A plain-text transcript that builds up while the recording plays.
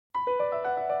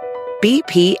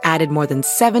BP added more than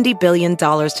 $70 billion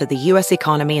to the U.S.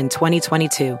 economy in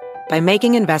 2022 by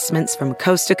making investments from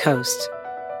coast to coast.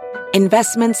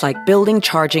 Investments like building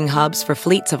charging hubs for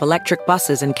fleets of electric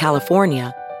buses in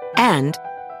California and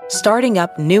starting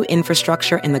up new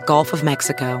infrastructure in the Gulf of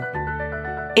Mexico.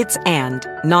 It's and,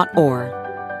 not or.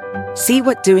 See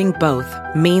what doing both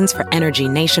means for energy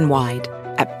nationwide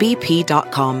at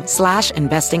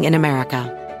bp.com/investing in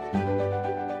America.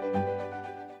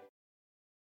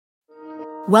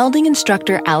 Welding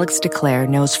instructor Alex DeClaire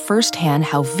knows firsthand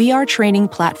how VR training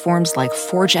platforms like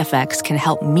ForgeFX can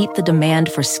help meet the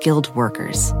demand for skilled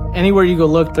workers. Anywhere you go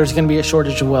look, there's going to be a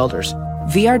shortage of welders.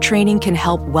 VR training can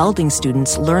help welding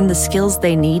students learn the skills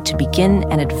they need to begin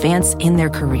and advance in their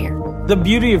career. The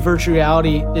beauty of virtual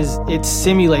reality is it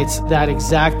simulates that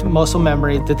exact muscle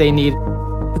memory that they need.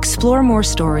 Explore more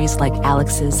stories like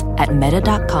Alex's at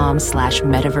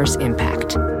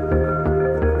meta.com/metaverseimpact.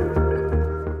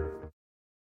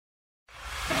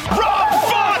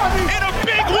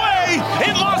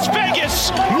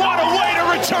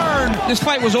 This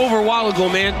fight was over a while ago,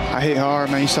 man. I hit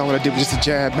hard, man. You saw what I did with just a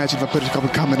jab. Imagine if I put a couple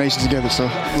combinations together. So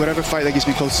whatever fight that gets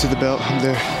me closer to the belt, I'm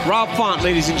there. Rob Font,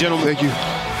 ladies and gentlemen. Thank you.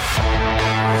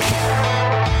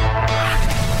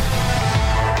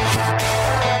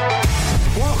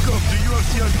 Welcome to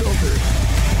UFC Unfiltered.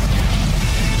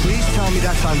 Please tell me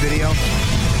that's on video.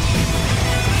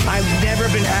 I've never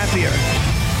been happier.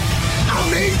 I'm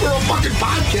made for a fucking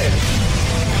podcast.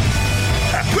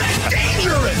 That's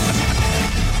dangerous.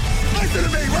 Listen to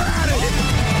me, we're out of here.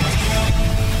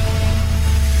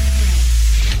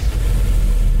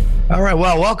 All right,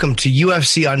 well, welcome to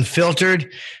UFC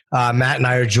Unfiltered. Matt and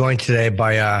I are joined today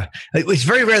by, it's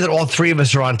very rare that all three of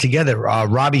us are on together.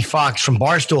 Robbie Fox from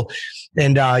Barstool.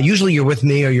 And usually you're with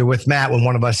me or you're with Matt when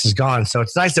one of us is gone. So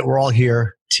it's nice that we're all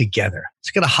here together.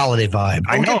 It's got a holiday vibe.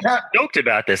 I know. I'm stoked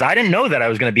about this. I didn't know that I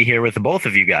was going to be here with the both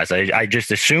of you guys. I just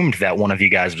assumed that one of you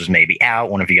guys was maybe out,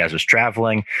 one of you guys was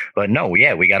traveling. But no,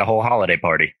 yeah, we got a whole holiday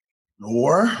party.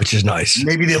 Or which is nice.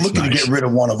 Maybe they're looking to get rid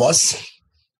of one of us.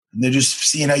 And they're just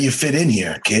seeing how you fit in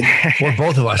here, kid. Or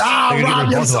both of us. Robbie,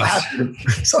 I'm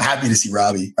so happy to see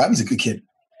Robbie. Robbie's a good kid.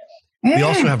 We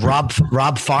also have Rob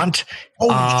Font,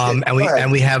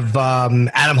 and we have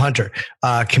Adam Hunter,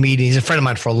 comedian. He's a friend of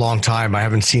mine for a long time. I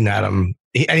haven't seen Adam,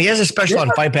 and he has a special on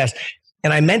Fight Pass.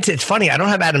 And I meant it's funny. I don't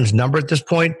have Adam's number at this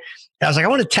point. And I was like, I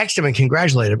want to text him and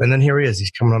congratulate him. And then here he is. He's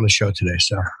coming on the show today.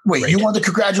 So wait, you want to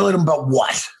congratulate him about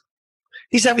what?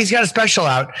 He's got a special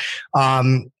out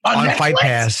on Fight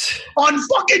Pass. On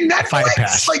fucking Netflix? Fight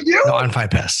Pass. Like you? No, on Fight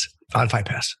Pass. On Fight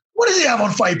Pass. What does he have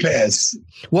on Fight Pass?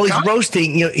 Well, he's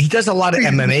roasting. He does a lot of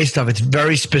MMA stuff. It's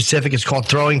very specific. It's called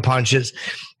Throwing Punches.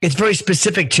 It's very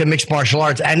specific to mixed martial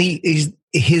arts. And his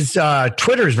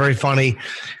Twitter is very funny.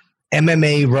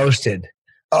 MMA Roasted.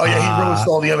 Oh, yeah. He roasts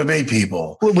all the MMA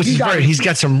people. Which is he's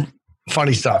got some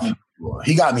funny stuff.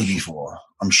 He got me before,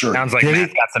 I'm sure. Sounds like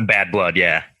Matt's got some bad blood,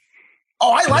 yeah.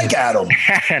 Oh, I like Adam.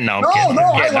 I'm kidding.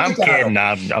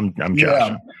 I'm joking.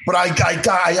 Yeah, but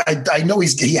I know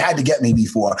he had to get me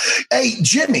before. Hey,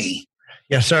 Jimmy.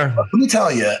 Yes, sir. Let me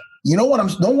tell you. You know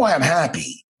why I'm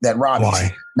happy that Robbie.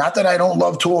 Why? Not that I don't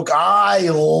love talk. I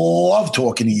love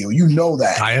talking to you. You know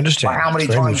that. I understand. How many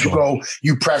times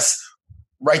you press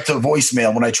right to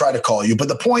voicemail when I try to call you. But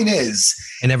the point is,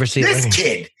 I never see this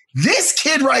kid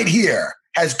right here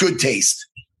has good taste.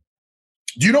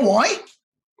 Do you know why?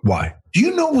 Why? Do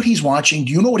you know what he's watching?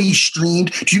 Do you know what he's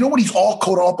streamed? Do you know what he's all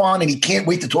caught up on and he can't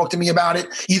wait to talk to me about it,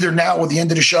 either now or the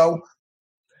end of the show?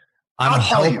 I'm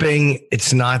hoping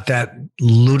it's not that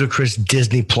ludicrous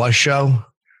Disney Plus show.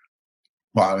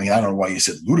 Well, I mean, I don't know why you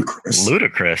said ludicrous.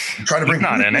 Ludicrous. You're trying to bring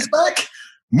ludicrous back?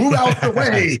 Move out the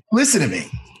way. Listen to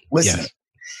me. Listen. Yes.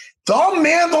 The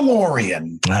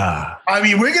Mandalorian. I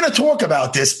mean, we're going to talk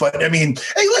about this, but I mean,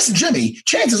 hey, listen, Jimmy,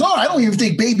 chances are I don't even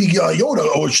think Baby Yoda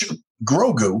or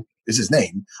Grogu is his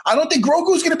name. I don't think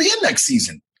Grogu is going to be in next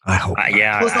season. I hope.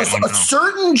 Yeah, a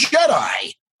certain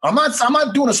Jedi. I'm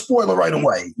not doing a spoiler right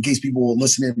away in case people will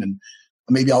listen in, and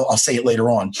maybe I'll say it later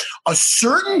on. A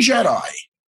certain Jedi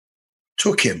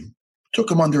took him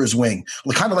under his wing,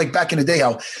 kind of like back in the day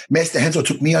how Master Henzo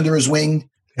took me under his wing.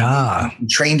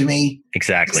 Trained me.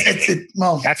 Exactly.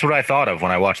 Well, that's what I thought of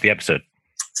when I watched the episode.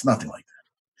 It's nothing like that.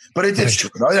 But it is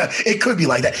true. It could be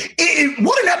like that.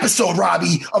 What an episode,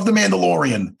 Robbie, of The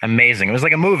Mandalorian. Amazing. It was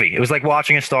like a movie. It was like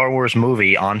watching a Star Wars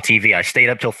movie on TV. I stayed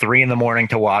up till 3 a.m.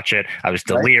 to watch it. I was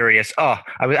delirious. Right.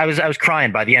 Oh, I was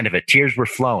crying by the end of it. Tears were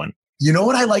flowing. You know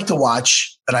what I like to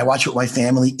watch, and I watch with my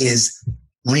family, is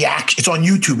reaction. It's on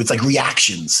YouTube. It's like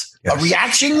reactions. Yes.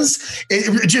 Reactions,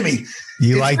 Jimmy.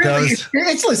 You like those?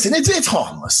 It's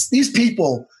harmless. These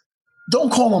people,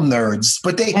 don't call them nerds,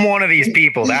 but I'm one of these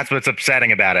people. That's what's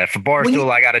upsetting about it. For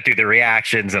Barstool, I got to do the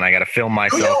reactions and I got to film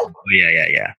myself.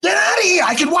 Yeah. Get out of here.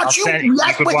 I can watch you. You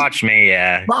could watch me,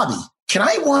 yeah. Robbie, can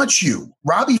I watch you,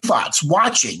 Robbie Fox,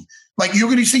 watching? Like, you're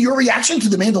going to see your reaction to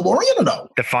The Mandalorian or no?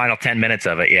 The final 10 minutes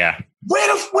of it, yeah.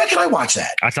 Where can I watch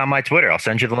that? That's on my Twitter. I'll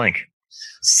send you the link.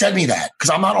 Send me that, because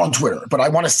I'm not on Twitter, but I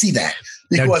want to see that.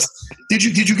 Because did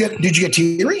you get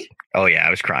teary? Oh yeah, I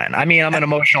was crying. I mean, I'm an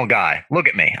emotional guy. Look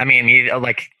at me. I mean,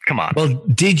 come on. Well,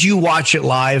 did you watch it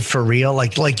live for real?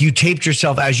 Like you taped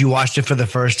yourself as you watched it for the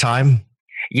first time?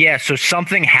 Yeah, so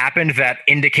something happened that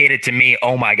indicated to me,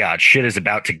 oh my God, shit is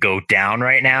about to go down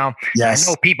right now. Yes.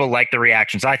 I know people like the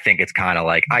reactions. I think it's kind of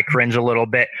like, I cringe a little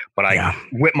bit, but I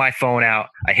whip my phone out,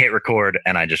 I hit record,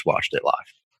 and I just watched it live.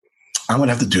 I'm going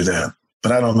to have to do that,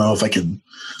 but I don't know if I could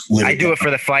live I do it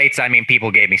for the fights. I mean,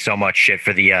 people gave me so much shit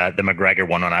for the McGregor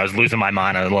one when I was losing my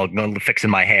mind. I was fixing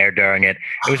my hair during it.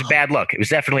 It was a bad look. It was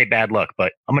definitely a bad look,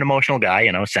 but I'm an emotional guy,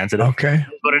 sensitive. Okay. That's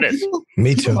what it is.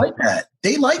 Me too. Like that.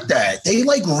 They like that. They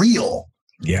like real.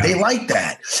 Yeah. They like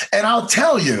that. And I'll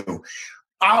tell you,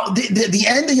 the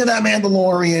ending of that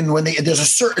Mandalorian, when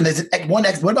there's one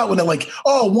X, what about when they're like,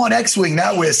 oh, one X-Wing,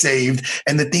 now we're saved.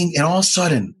 And all of a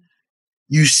sudden,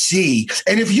 you see,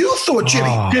 and if you thought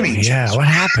Jimmy, yeah, what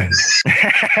happened?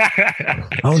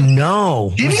 Oh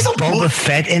no, Jimmy's a Boba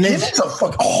Fett in it. Jimmy's a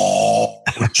fuck. Oh,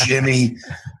 Jimmy,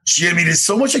 there's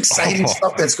so much exciting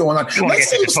stuff that's going on. You want to get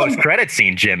to the post-credit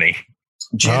scene, Jimmy?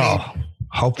 Oh,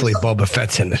 hopefully Boba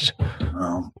Fett's in it.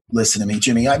 Oh, listen to me,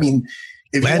 Jimmy. I mean,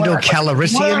 if Lando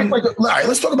Calrissian. All right,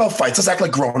 let's talk about fights. Let's act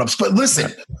like grown-ups. But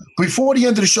listen, before the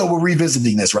end of the show, we're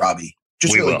revisiting this, Robbie.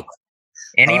 We will.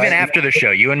 And all even after the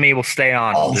show, you and me will stay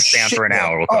on. We'll just stay on for an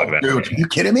hour. We'll talk about it. Dude, you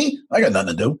kidding me? I got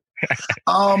nothing to do.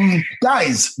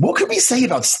 Guys, what can we say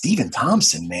about Stephen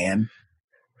Thompson, man?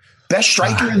 Best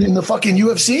striker in the fucking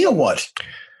UFC or what?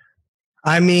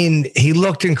 I mean, he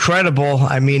looked incredible.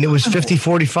 I mean, it was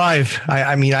 50-45.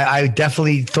 I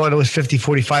definitely thought it was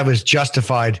 50-45 was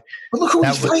justified. But look who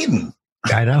he's fighting.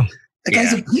 I know. That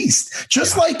guy's a beast.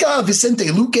 Just like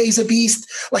Vicente Luque's a beast.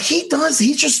 Like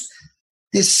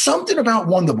there's something about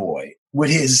Wonder Boy with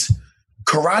his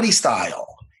karate style.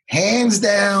 Hands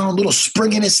down, little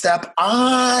spring in his step.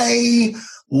 I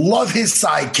love his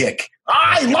sidekick.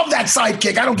 I love that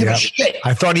sidekick. I don't give a shit.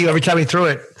 I thought of you every time he threw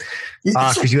it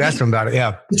because you asked him about it.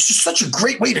 Yeah. It's just such a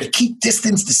great way to keep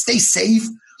distance, to stay safe.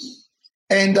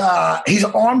 And his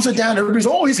arms are down. Everybody's,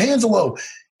 his hands are low.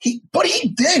 He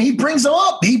brings them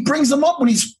up. He brings them up when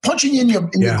he's punching you in your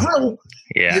grill.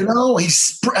 Yeah.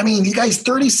 The guy's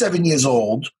 37 years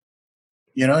old.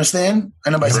 You understand?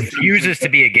 He refuses to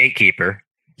be a gatekeeper.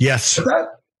 Yes.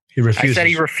 He refuses. I said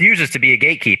he refuses to be a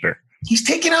gatekeeper. He's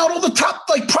taking out all the top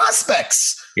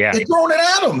prospects. Yeah. They're throwing it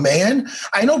at him, man.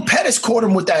 I know Pettis caught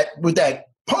him with that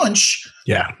punch.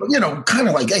 Yeah. But, kind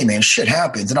of like, hey man, shit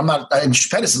happens. And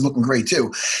Pettis is looking great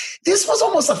too. This was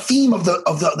almost a theme of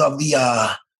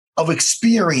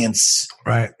experience.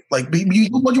 Right. Like when you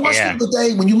watch the other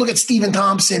day, when you look at Stephen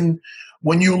Thompson,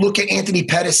 when you look at Anthony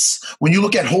Pettis, when you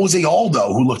look at Jose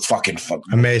Aldo, who looked fucking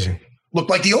amazing. Looked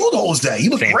like the old Jose. He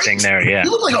looked great. Thing there, yeah. He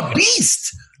looked like a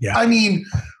beast. Yeah. I mean,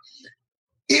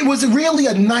 it was really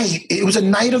a night. It was a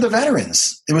night of the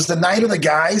veterans. It was the night of the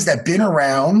guys that been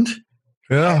around.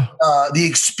 Yeah. The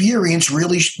experience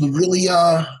really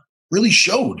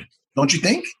showed, don't you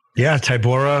think? Yeah,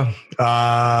 Tybura,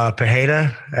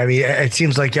 Pereira. I mean, it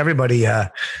seems like everybody.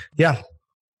 You're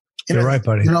right,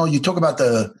 buddy. You talk about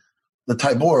the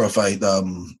Tybura fight.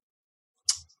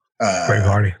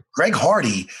 Greg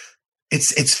Hardy.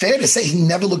 It's fair to say he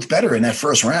never looked better in that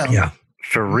first round. Yeah,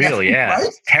 for real. Yeah, right?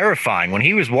 Terrifying when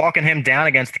he was walking him down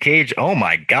against the cage. Oh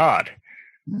my God,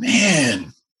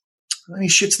 man! He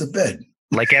shits the bed.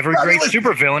 Like every great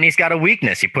supervillain, he's got a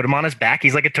weakness. You put him on his back,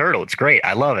 he's like a turtle. It's great.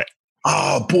 I love it.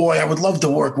 Oh boy, I would love to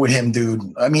work with him, dude.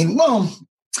 I mean, well,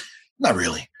 not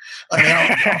really. I mean,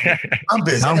 I'm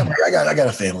busy. I got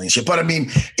a family and shit. But I mean,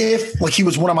 if he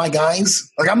was one of my guys,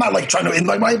 I'm not trying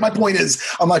to. My point is,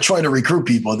 I'm not trying to recruit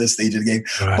people at this stage of the game.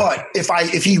 Right. But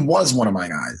if he was one of my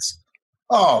guys,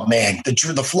 oh man,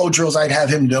 the flow drills I'd have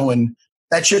him doing,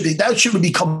 that should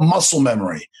become muscle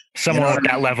memory. Someone with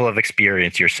that level of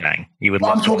experience, you're saying you would.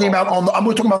 I'm talking about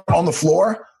on the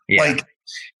floor. Yeah.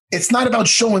 It's not about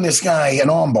showing this guy an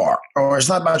arm bar, or it's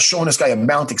not about showing this guy a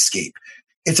mount escape.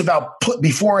 It's about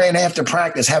before and after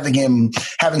practice, having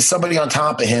somebody on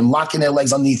top of him, locking their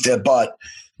legs underneath their butt,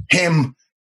 him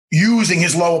using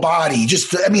his lower body. He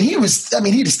just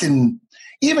didn't,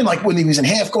 even when he was in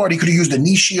half guard, he could have used a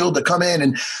knee shield to come in,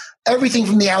 and everything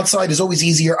from the outside is always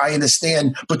easier. I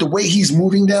understand. But the way he's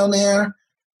moving down there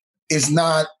is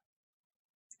not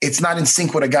it's not in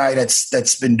sync with a guy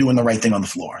that's been doing the right thing on the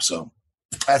floor. So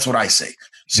that's what I say.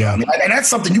 So I mean, and that's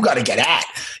something you got to get at.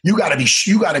 You got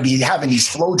to be having these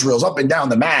flow drills up and down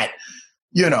the mat.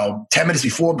 10 minutes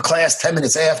before class, 10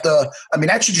 minutes after. I mean,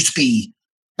 that shouldn't be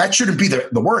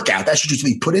the workout. That should just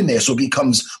be put in there so it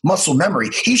becomes muscle memory.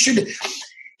 He should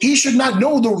not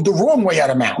know the wrong way out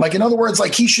of mount. Like, in other words,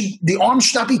 like the arm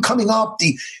should not be coming up.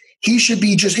 It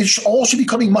all should be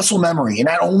coming muscle memory. And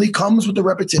that only comes with the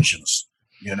repetitions,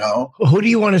 Who do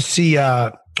you want to see?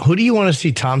 Who do you want to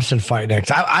see Thompson fight next?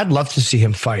 I'd love to see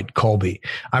him fight Colby.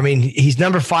 I mean, he's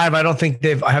number 5. I don't think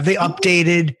have they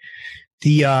updated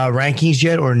the rankings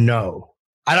yet or no?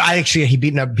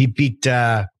 He beat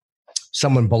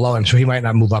someone below him, so he might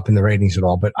not move up in the ratings at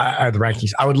all. But the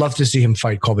rankings, I would love to see him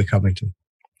fight Colby Covington.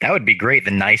 That would be great.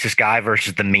 The nicest guy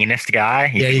versus the meanest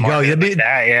guy. There you go.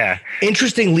 Yeah.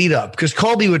 Interesting lead up because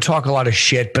Colby would talk a lot of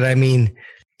shit, but I mean,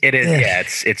 it is. Yeah,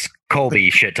 it's Colby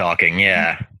shit talking.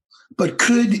 Yeah. But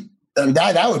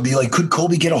that would be like, could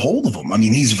Colby get a hold of him? I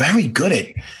mean, he's very good at.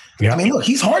 Yeah. I mean, look,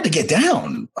 he's hard to get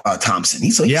down, Thompson.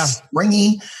 He's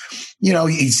springy.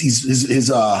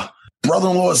 His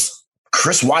brother-in-law's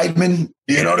Chris Weidman.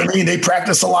 You know what I mean? They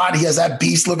practice a lot. He has that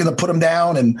beast looking to put him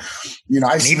down, and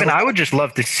I would just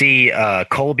love to see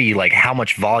Colby, like, how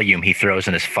much volume he throws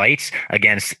in his fights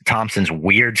against Thompson's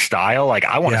weird style. Like,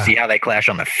 I want to see how they clash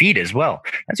on the feet as well.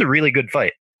 That's a really good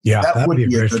fight. Yeah, that would be a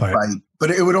good fight. But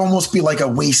it would almost be like a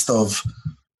waste of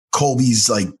Colby's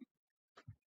like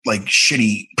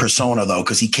shitty persona, though,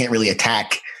 because he can't really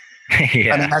attack.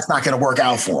 Yeah. I mean, that's not going to work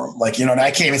out for him. Like, I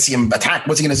can't even see him attack.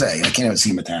 What's he going to say? I can't even see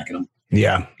him attacking him.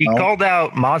 Yeah. He called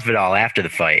out Masvidal after the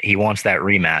fight. He wants that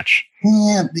rematch.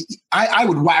 Yeah.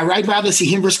 I'd rather see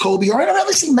him versus Colby, or I'd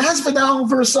rather see Masvidal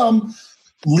versus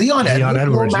Leon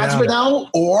Edwards, Masvidal,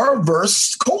 or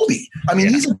versus Colby. I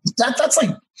mean, that's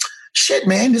like shit,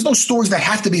 man. There's no stories that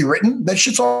have to be written. That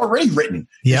shit's already written.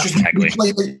 Yeah, exactly.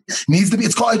 It needs to be.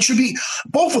 It should be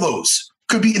both of those.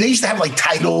 Could be. They used to have like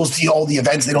titles to all the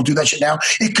events. They don't do that shit now.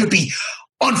 It could be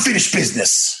unfinished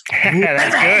business.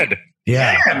 That's good.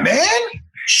 Yeah, man.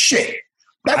 Shit.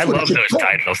 I love those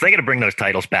titles. They got to bring those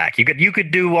titles back. You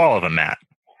could do all of them, Matt.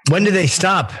 When did they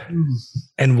stop,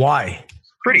 and why?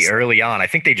 Pretty early on. I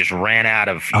think they just ran out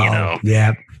of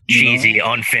cheesy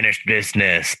unfinished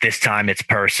business. This time it's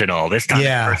personal. This time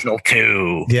it's personal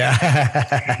too. Yeah.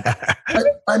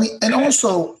 I mean, and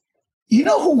also,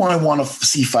 who I want to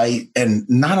see fight, and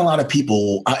not a lot of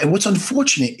people. And what's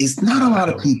unfortunate is not a lot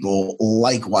of people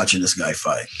like watching this guy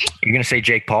fight. You're going to say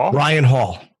Jake Paul? Ryan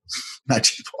Hall. Not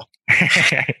Jake Paul.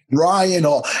 Ryan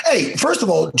Hall. Hey, first of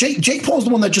all, Jake Paul's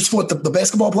the one that just fought the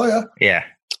basketball player. Yeah.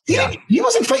 He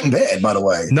wasn't fighting bad, by the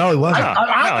way. No, he wasn't.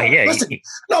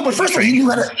 But first of all, he knew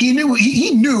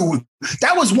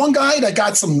that was one guy that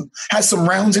has some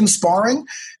rounds in sparring,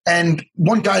 and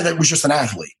one guy that was just an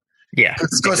athlete. Yeah,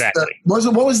 exactly.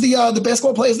 What was the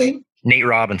basketball player's name? Nate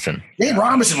Robinson. Nate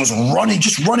Robinson was running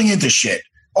into shit.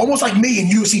 Almost like me in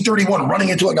UFC 31, running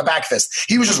into like a back fist.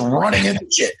 He was just running into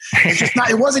shit.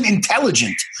 It wasn't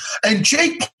intelligent. And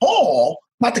Jake Paul,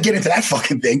 not to get into that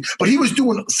fucking thing, but he was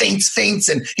doing feints,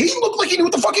 and he looked like he knew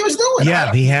what the fuck he was doing.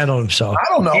 Yeah, he handled himself. I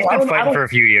don't know. He's been fighting for a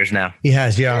few years now. He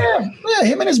has, yeah.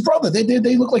 Him and his brother, they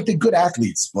look like they're good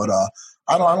athletes, but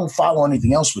I don't follow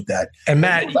anything else with that. And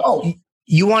Matt,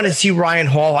 you want to see Ryan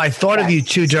Hall? I thought of you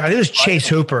too. I think it was Chase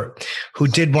Hooper who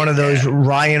did one of those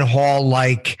Ryan Hall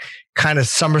like kind of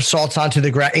somersaults onto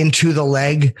the ground into the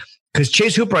leg, because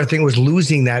Chase Hooper, I think, was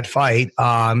losing that fight.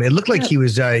 It looked like he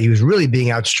was really being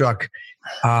outstruck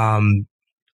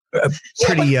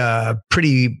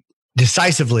pretty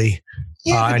decisively,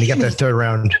 and he got that third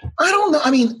round. I don't know.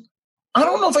 I mean, I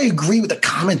don't know if I agree with the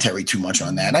commentary too much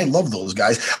on that. And I love those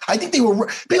guys. I think they were,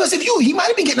 because he might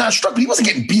have been getting outstruck, but he wasn't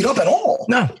getting beat up at all.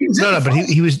 No, but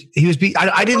he was being,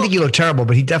 I didn't think he looked terrible,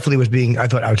 but he definitely was being, I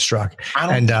thought, outstruck. I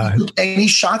don't think any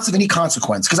shots of any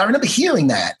consequence, because I remember hearing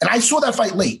that, and I saw that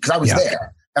fight late because I was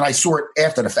there, and I saw it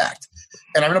after the fact.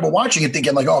 And I remember watching it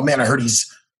thinking like, oh man, I heard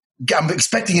I'm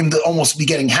expecting him to almost be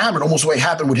getting hammered, almost the way it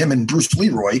happened with him and Bruce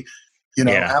Leroy,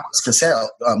 Alex Caceres.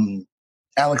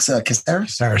 Alex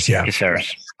Caceres, yeah.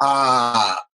 Caceres.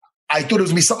 I thought it was going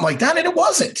to be something like that, and it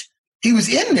wasn't. He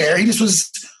was in there. He just was,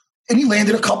 and he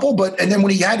landed a couple, and then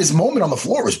when he had his moment on the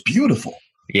floor, it was beautiful.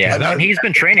 Yeah, he's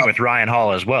been training with Ryan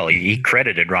Hall as well. He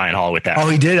credited Ryan Hall with that. Oh,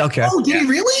 he did? Okay. Oh, did he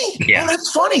really? Yeah. Oh, that's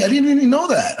funny. I didn't even know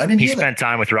that. He spent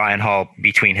time with Ryan Hall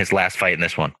between his last fight and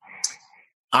this one.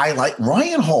 I like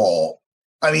Ryan Hall.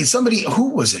 I mean, somebody,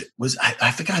 who was it?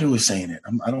 I forgot who was saying it.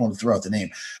 I don't want to throw out the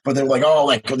name, but they were like, oh,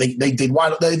 like they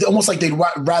almost like they'd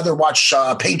rather watch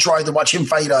Paint Dry than watch him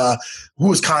fight. Who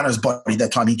was Connor's buddy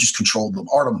that time? He just controlled them.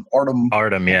 Artem,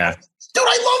 yeah. Dude,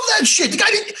 I love that shit. The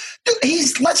guy he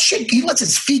lets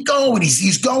his feet go and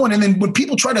he's going. And then when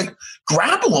people try to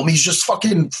grapple him, he's just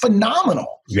fucking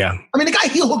phenomenal. Yeah. I mean, the guy,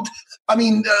 he looked, what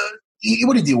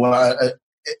did he do?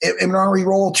 Imanari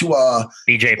roll to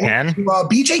BJ Penn.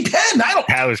 BJ Penn.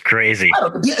 That was crazy. I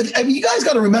mean, you guys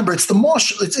got to remember, it's the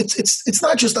martial. It's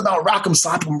not just about rock'em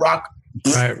sock'em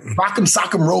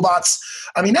robots.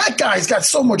 I mean, that guy's got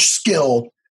so much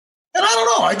skill. And I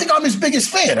don't know. I think I'm his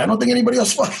biggest fan. I don't think anybody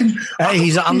else fucking. Hey,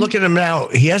 I'm looking at him now.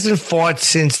 He hasn't fought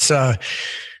since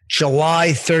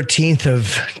July 13th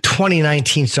of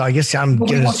 2019. So I guess I'm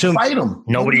going to assume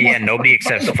nobody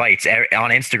accepts fights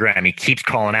on Instagram. He keeps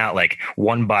calling out like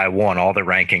one by one all the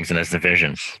rankings in his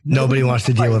division. Nobody wants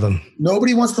to deal with him.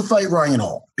 Nobody wants to fight Ryan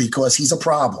Hall because he's a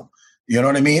problem. You know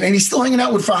what I mean? And he's still hanging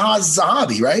out with Fahaz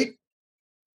Zahabi, right?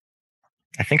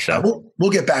 I think so. We'll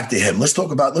get back to him. Let's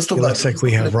talk about. Looks like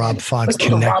we have Rob Font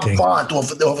connecting. Rob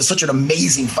Font over such an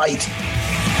amazing fight.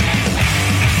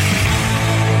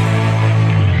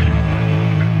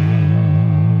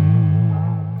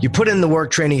 You put in the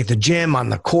work training at the gym, on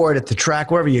the court, at the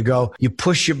track, wherever you go. You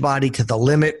push your body to the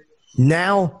limit.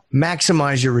 Now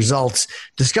maximize your results.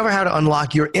 Discover how to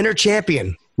unlock your inner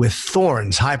champion with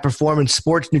Thorne's high-performance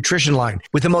sports nutrition line.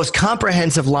 With the most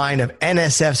comprehensive line of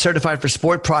NSF certified for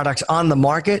sport products on the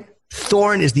market,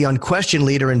 Thorne is the unquestioned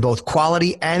leader in both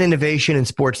quality and innovation in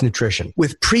sports nutrition.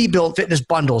 With pre-built fitness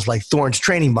bundles like Thorne's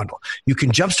Training Bundle, you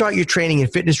can jumpstart your training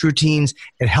and fitness routines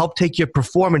and help take your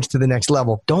performance to the next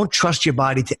level. Don't trust your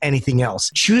body to anything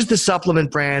else. Choose the supplement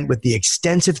brand with the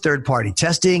extensive third-party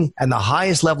testing and the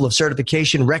highest level of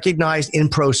certification recognized in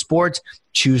pro sports.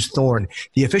 Choose Thorne,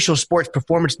 the official sports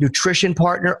performance nutrition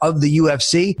partner of the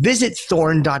UFC. Visit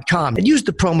thorne.com and use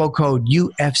the promo code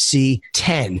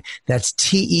UFC10. That's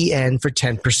TEN for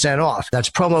 10% off. That's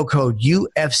promo code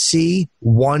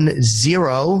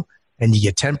UFC10 and you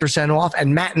get 10% off.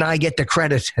 And Matt and I get the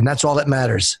credit, and that's all that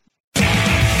matters.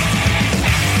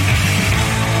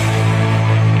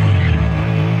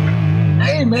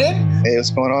 Hey, man. Hey,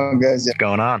 what's going on, guys? What's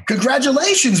going on?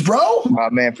 Congratulations, bro. Oh,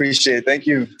 man, appreciate it. Thank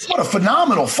you. What a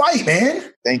phenomenal fight, man.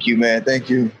 Thank you, man. Thank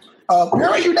you. Where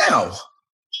are you now?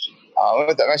 I'm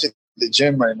actually at the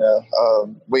gym right now,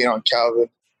 waiting on Calvin.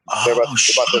 They're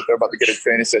about to get a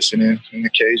training session in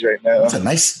the cage right now. That's a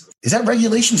nice. Is that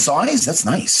regulation size? That's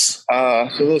nice.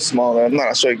 It's a little smaller. I'm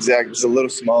not sure exactly. It's a little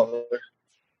smaller.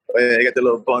 But yeah, you got the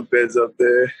little bunk beds up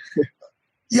there.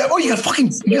 Yeah, you got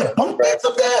bunk beds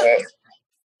up there?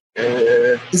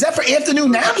 Is that for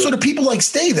afternoon naps or do people like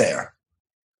stay there?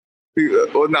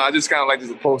 Well, no, I just kind of like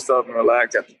just post up and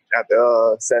relax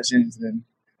after sessions, and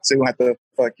so you don't have to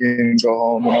fucking go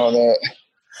home and all that.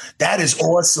 That is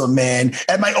awesome, man.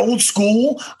 At my old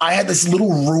school, I had this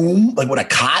little room like with a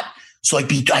cot. So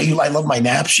like, I love my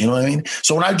naps, you know what I mean?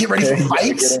 So when I would get ready for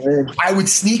fights, I would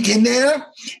sneak in there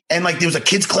and like there was a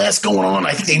kids class going on.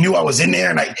 I think they knew I was in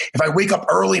there. And if I wake up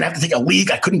early and I have to take a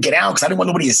leak, I couldn't get out because I didn't want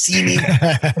nobody to see me.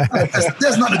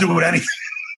 There's nothing to do with anything.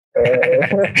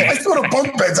 I still have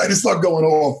bunk beds. I just start going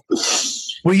off.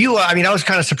 Well, I was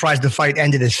kind of surprised the fight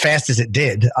ended as fast as it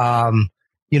did. But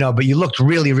you looked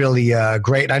really, really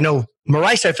great. I know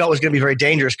Moraes, I felt, was going to be very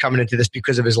dangerous coming into this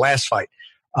because of his last fight.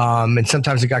 And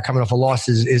sometimes a guy coming off a loss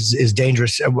is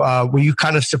dangerous. Were you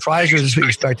kind of surprised, or is this what you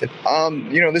expected?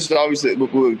 This is obviously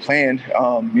what we planned.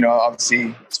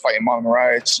 Obviously, it's fighting Marlon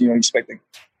Moraes. You expect an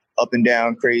up and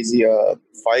down, crazy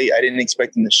fight. I didn't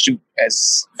expect him to shoot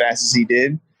as fast as he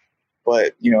did.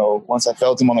 But, once I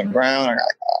felt him on the ground, I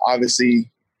obviously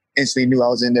instantly knew I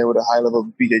was in there with a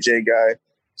high-level BJJ guy.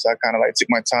 So I kind of took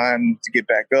my time to get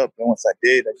back up. And once I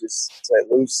did, I just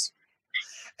let loose.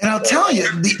 And I'll tell you,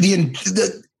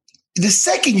 the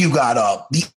second you got up,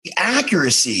 the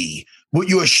accuracy with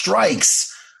your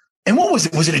strikes, and what was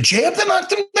it? Was it a jab that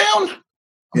knocked him down?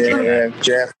 Yeah,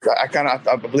 jab.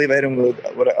 I believe I hit him with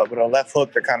a left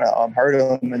hook that kind of hurt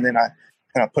him, and then I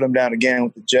kind of put him down again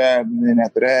with the jab, and then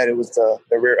after that, it was the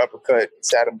rear uppercut,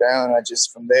 sat him down. And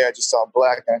from there, I just saw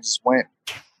black, and I just went.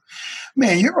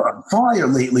 Man, you're on fire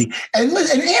lately. And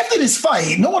after this fight,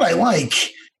 you know what I like?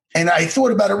 And I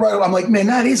thought about it right away. I'm like, man,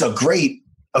 that is a great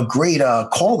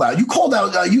call out. You called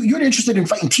out. You're interested in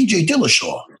fighting TJ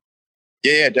Dillashaw.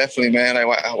 Yeah, definitely, man.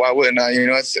 Why wouldn't I?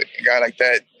 That's a guy like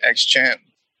that, ex-champ.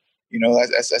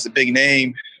 That's a big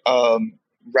name.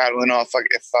 Rattling off.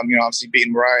 If I'm, obviously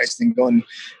beating Moraes and going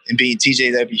and beating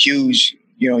TJ, that'd be huge.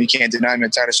 You can't deny me a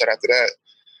title shot after that.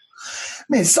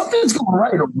 Man, something's going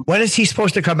right. When is he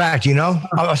supposed to come back? Do you know?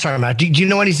 Oh, sorry, Matt. Do you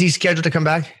know when he's scheduled to come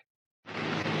back?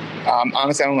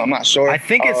 Honestly, I'm not sure. I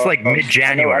think it's like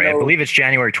mid-January. I believe it's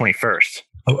January 21st.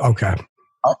 Oh, okay.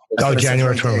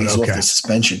 January 21st. Okay. The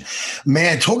suspension.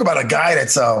 Man, talk about a guy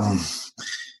that's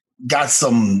got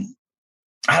some.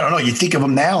 I don't know. You think of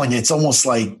him now, and it's almost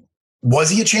like,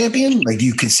 was he a champion? Like, do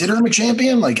you consider him a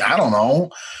champion? Like, I don't know.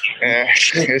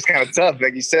 It's kind of tough,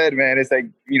 like you said, man. It's like,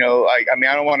 I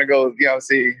don't want to go.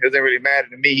 See, it doesn't really matter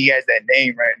to me. He has that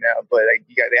name right now, but like,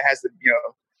 it has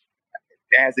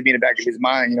to be in the back of his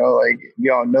mind. Like we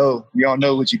all know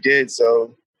what you did,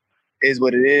 so it is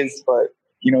what it is. But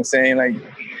saying like,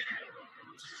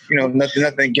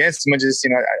 nothing against him. Just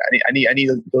I need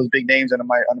those big names under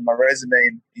my resume.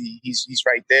 And he's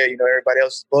right there. Everybody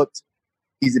else is booked.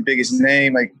 He's the biggest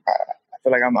name. Like I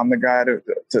feel like I'm the guy to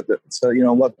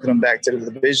welcome him back to the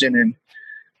division, and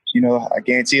I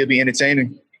guarantee it'll be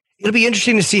entertaining. It'll be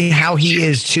interesting to see how he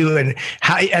is too, and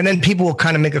then people will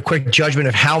kind of make a quick judgment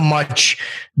of how much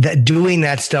that doing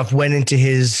that stuff went into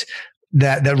his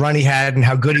that run he had and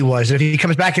how good he was. If he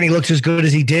comes back and he looks as good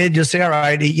as he did, you'll say, all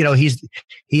right, he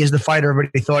is the fighter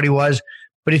everybody thought he was.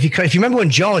 But if you remember when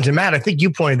Jones, and Matt, I think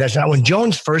you pointed that out, when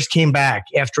Jones first came back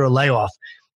after a layoff,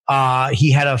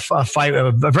 he had a fight,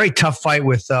 a very tough fight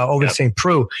with over St.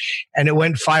 Preux, and it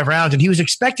went 5 rounds, and he was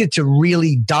expected to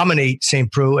really dominate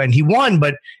St. Preux, and he won,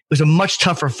 but it was a much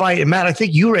tougher fight. And Matt, I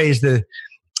think you raised the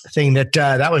thing that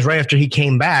that was right after he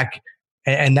came back,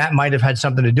 and that might have had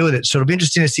something to do with it. So it'll be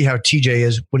interesting to see how TJ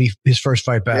is when his first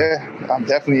fight back. Yeah, I'm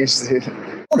definitely interested.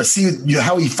 I want to see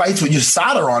how he fights with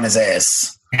USADA on his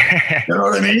ass. You know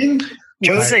what I mean?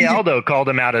 Jose Aldo called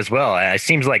him out as well. It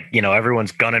seems like,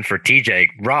 everyone's gunning for TJ.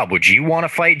 Rob, would you want to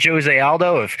fight Jose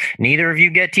Aldo if neither of you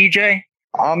get TJ?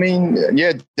 I mean,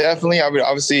 yeah, definitely. I would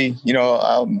obviously,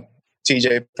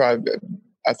 TJ probably,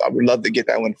 I would love to get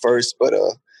that one first, but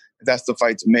if that's the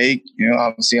fight to make,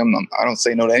 obviously I don't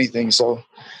say no to anything. So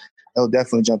I'll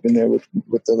definitely jump in there with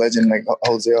the legend like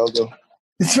Jose Aldo.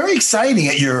 It's very exciting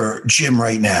at your gym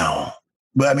right now.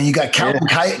 But I mean, you got Calvin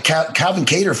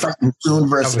Kattar fighting soon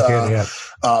versus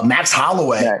Max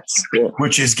Holloway,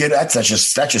 which is good. That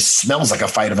just smells like a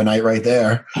fight of a night right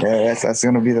there. Yeah, that's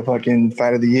gonna be the fucking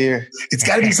fight of the year. It's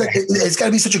got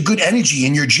to be such a good energy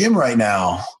in your gym right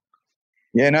now.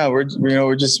 Yeah, no, we're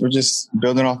just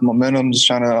building off momentum, just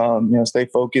trying to stay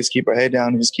focused, keep our head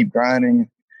down, and just keep grinding,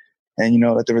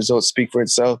 and let the results speak for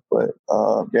itself. But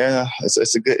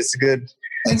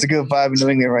it's a good vibe in New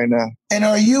England right now. And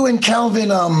are you and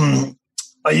Calvin,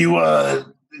 are you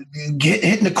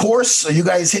hitting the course? Are you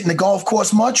guys hitting the golf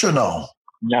course much or no?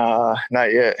 Nah,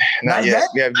 not yet. Not yet.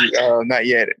 We have not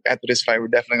yet. After this fight, we're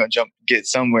definitely gonna get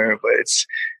somewhere, but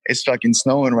it's fucking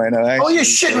snowing right now. Actually. Oh yeah,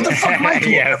 shit! What the fuck am I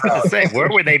doing? Yeah, I was gonna say, where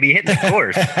would they be hitting the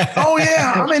course? Oh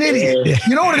yeah, I'm an idiot.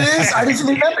 You know what it is? I just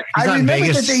remember. I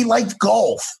remember that they liked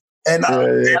golf. And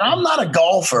I'm not a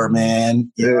golfer,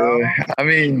 man. I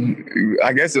mean,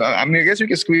 I guess we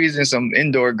could squeeze in some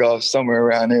indoor golf somewhere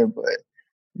around here, but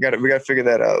we got to figure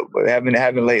that out. But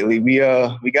haven't lately. We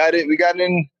got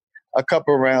in a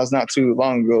couple of rounds not too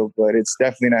long ago, but it's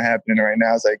definitely not happening right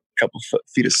now. It's like a couple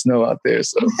feet of snow out there.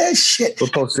 So shit. We'll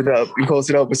post it up. We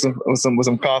posted up with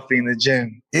some coffee in the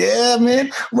gym. Yeah,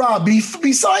 man. Rob,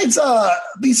 besides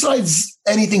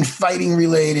anything fighting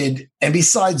related and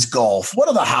besides golf, what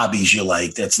are the hobbies you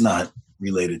like that's not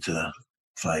related to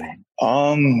fighting?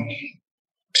 I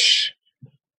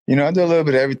do a little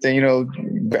bit of everything.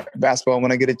 Basketball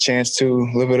when I get a chance to,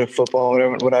 a little bit of football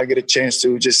when I get a chance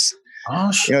to. Just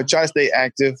try to stay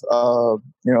active.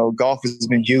 Golf has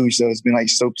been huge, so it's been like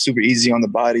so super easy on the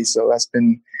body. So that's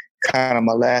been kind of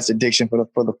my last addiction for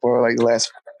like the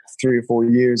last 3 or 4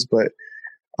 years. But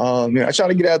I try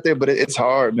to get out there, but it's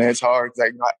hard, man. It's hard.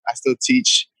 Like I still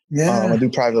teach. Yeah, I do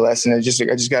private lessons. I just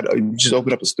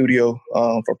opened up a studio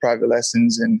for private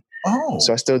lessons, and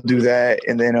so I still do that.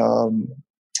 And then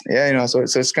so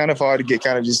it's kind of hard to get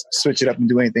kind of just switch it up and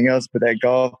do anything else. But that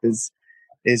golf is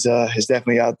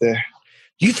definitely out there.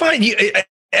 You find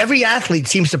every athlete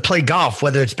seems to play golf,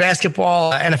 whether it's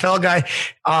basketball, NFL guy.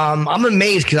 I'm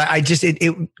amazed because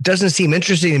it doesn't seem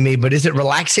interesting to me. But is it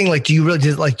relaxing? Like, do you really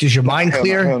does your mind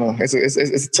clear? No. It's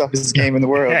the toughest game in the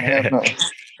world. No.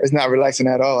 It's not relaxing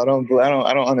at all. I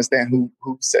don't understand who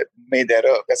made that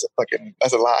up. That's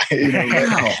a lie.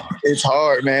 It's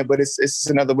hard, man. But it's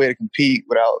another way to compete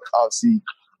without obviously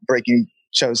breaking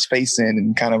each other's face in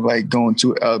and kind of like going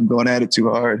at it too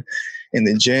hard in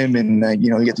the gym. And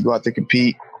you get to go out there,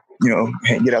 compete,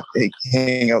 hang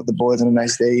out with the boys on a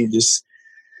nice day and just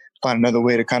find another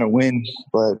way to kind of win.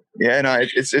 But yeah, no,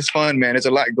 it's fun, man. There's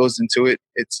a lot that goes into it.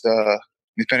 It's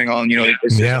depending on,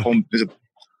 there's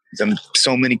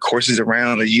so many courses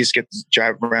around that you just get to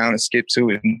drive around and skip to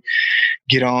it and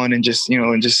get on and just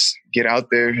get out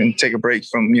there and take a break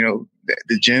from,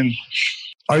 the gym.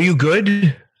 Are you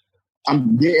good?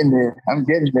 I'm getting there.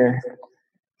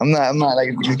 I'm not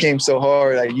like, this game's so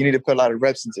hard. Like, you need to put a lot of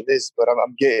reps into this, but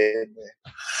I'm getting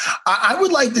there. I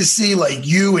would like to see like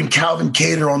you and Calvin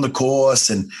Kattar on the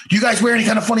course. And do you guys wear any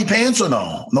kind of funny pants or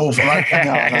no? No.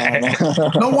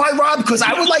 No, why, Rob? Because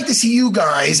I would like to see you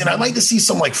guys, and I'd like to see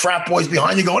some like frat boys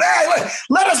behind you going, "Hey,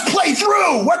 let us play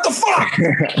through. What the fuck?"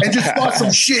 And just start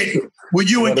some shit with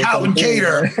you and Calvin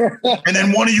Kattar, and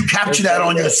then one of you capture that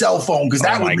on your cell phone, because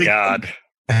that would be God.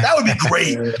 That would be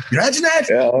great. Imagine that.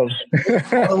 Yeah.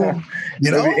 It'll be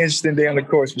an interesting day on the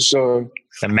course for sure.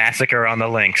 The massacre on the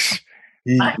links.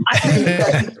 I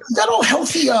think you got all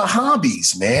healthy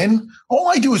hobbies, man. All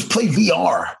I do is play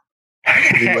VR.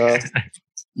 I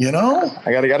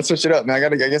gotta switch it up, man.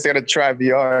 I guess I gotta try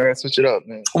VR. I gotta switch it up,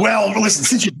 man. Well, listen,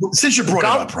 since you brought it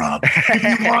up, Rob,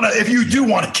 if you do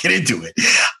want to get into it,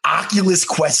 Oculus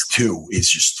Quest 2 is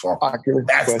just Oculus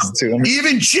Quest 2.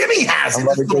 Even Jimmy has it.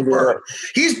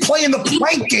 He's playing the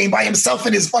plank game by himself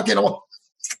in his fucking.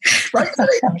 Right?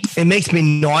 It makes me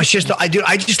nauseous. I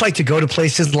just like to go to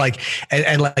places like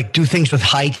and like do things with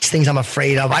heights, things I'm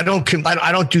afraid of. I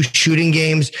don't do shooting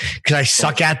games because I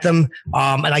suck at them,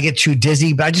 and I get too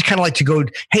dizzy. But I just kind of like to go.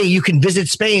 Hey, you can visit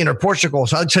Spain or Portugal,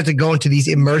 so I just like to go into these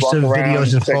immersive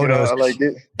videos and photos. I like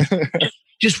it.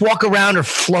 Just walk around or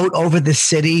float over the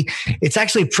city. It's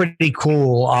actually pretty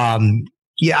cool.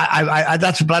 Yeah, I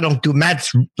that's what I don't do.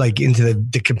 Matt's like into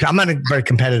the I'm not very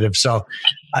competitive, so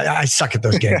I suck at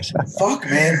those games. Fuck,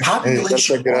 man.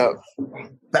 Population.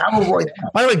 Battle Royale.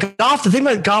 By the way, golf, the thing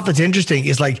about golf that's interesting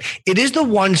is like it is the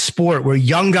one sport where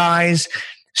young guys,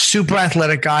 super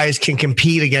athletic guys can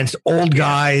compete against old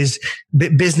guys,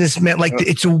 businessmen. Like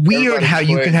it's weird how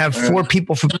you can have four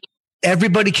people from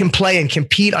everybody can play and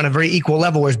compete on a very equal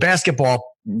level, whereas basketball,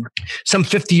 some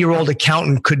 50-year-old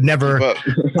accountant could never,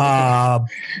 right.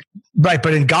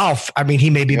 But in golf, I mean, he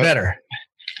may be better.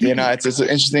 It's an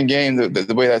interesting game,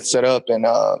 the way that's set up. And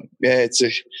it's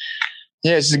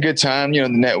a good time, the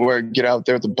network, get out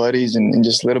there with the buddies and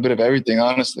just a little bit of everything,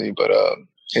 honestly. But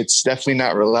it's definitely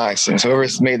not relaxing. So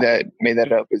whoever's made that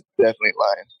up is definitely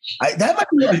lying. That might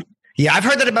be Yeah, I've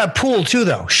heard that about pool too,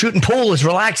 though. Shooting pool is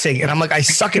relaxing. And I'm like, I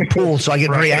suck at pool, so I get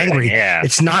very angry. Yeah.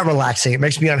 It's not relaxing. It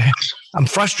makes me I'm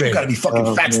frustrated. You got to be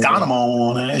fucking Fats Domino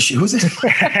on that shit. Who's it? You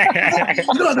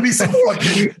don't have to be some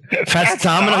fucking Fats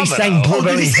Domino. He sang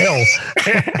Blueberry Hill.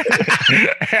 Did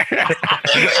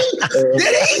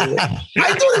he? I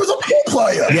thought he was a pool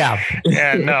player. Yeah.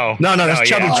 Yeah. No. That's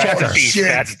Chubby Checker.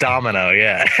 Fats Domino.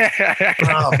 Yeah.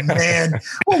 Oh man.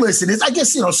 Well, listen. I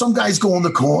guess some guys go on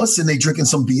the course and they drinking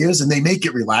some beers and they make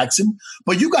it relaxing.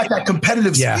 But you got that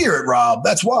competitive spirit, Rob.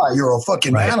 That's why you're a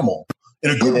fucking animal. In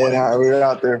a good way. We were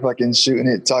out there fucking shooting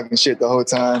it, talking shit the whole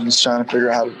time, just trying to figure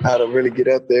out how to really get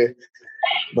up there.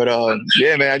 But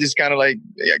man, I just kind of like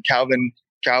Calvin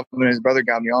and his brother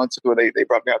got me onto it. They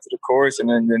brought me out to the course, and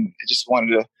then I just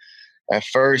wanted to. At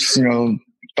first,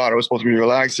 thought it was supposed to be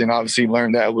relaxing. Obviously,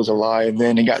 learned that it was a lie, and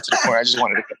then it got to the point I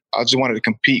just wanted to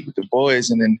compete with the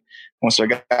boys, and then once I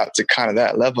got to kind of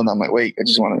that level, and I'm like, wait, I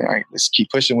just want to let's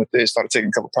keep pushing with this. Started taking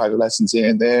a couple private lessons here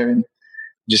and there, and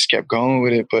just kept going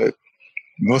with it, but.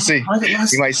 We'll see. I'm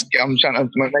trying to.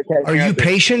 Are you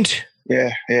patient?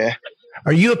 Yeah.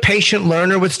 Are you a patient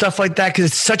learner with stuff like that? Because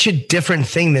it's such a different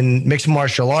thing than mixed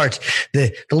martial arts.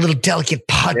 The little delicate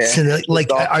putts and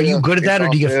are you good at that, or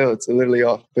do you? It's literally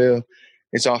off feel.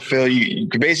 It's off feel. You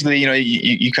basically,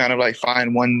 you kind of like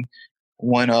find one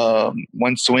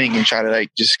swing and try to like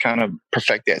just kind of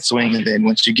perfect that swing, and then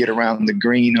once you get around the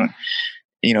green,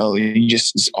 you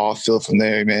just it's all feel from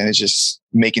there, man. It's just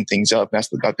making things up. I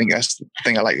think that's the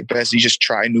thing I like the best. You just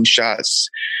try new shots,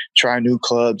 try new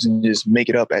clubs, and just make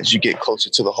it up as you get closer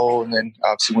to the hole. And then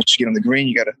obviously once you get on the green,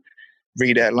 you got to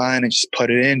read that line and just put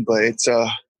it in. But it's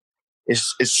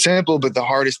simple, but the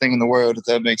hardest thing in the world, if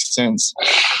that makes sense.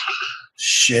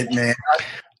 Shit, man.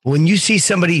 When you see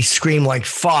somebody scream like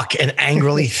 "fuck" and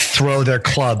angrily throw their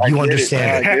club, you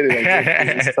understand. I get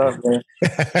it. It's tough, man.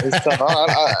 It's tough.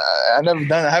 I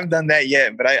haven't done that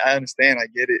yet, but I understand. I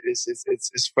get it.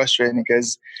 It's frustrating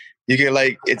because you get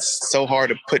it's so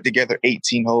hard to put together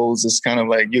 18 holes. It's kind of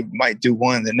like you might do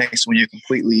one, the next one you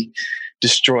completely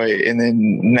destroy it, and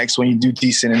then next one you do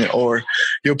decent in it, or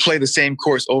you'll play the same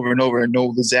course over and over and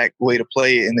know the exact way to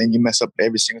play it, and then you mess up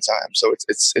every single time. So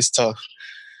it's tough.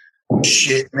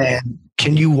 Shit, man.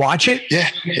 Can you watch it? Yeah.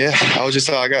 I was just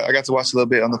I got to watch a little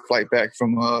bit on the flight back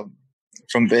from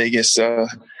Vegas.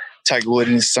 Tiger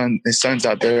Woods and his son's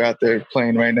out there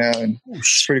playing right now, and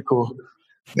it's pretty cool.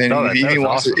 And even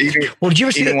watch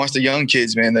the young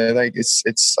kids, man. They're like it's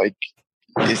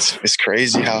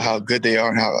crazy how good they are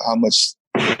and how much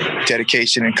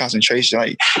dedication and concentration.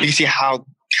 Like you can see how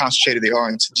concentrated they are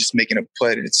into just making a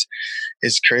play.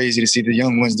 It's crazy to see the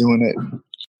young ones doing it.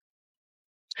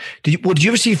 Did you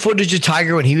ever see footage of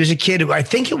Tiger when he was a kid? I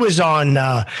think it was on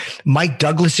Mike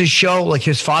Douglas's show. Like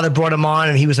his father brought him on,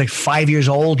 and he was like 5 years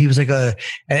old. He was like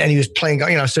and he was playing.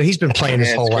 So he's been playing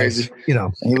his whole life.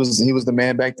 And he was the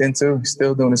man back then too. He's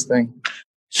still doing his thing.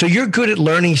 So you're good at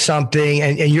learning something,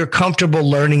 and you're comfortable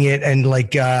learning it, and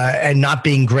and not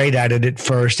being great at it at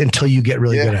first until you get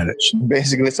really good at it.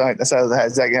 Basically, that's how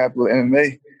exactly happened with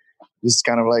MMA. Just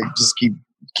kind of like just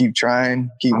keep trying,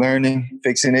 keep learning,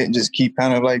 fixing it, and just keep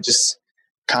kind of like just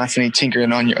constantly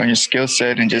tinkering on your skill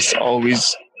set, and just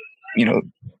always,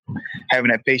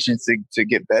 having that patience to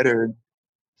get better.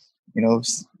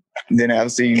 Then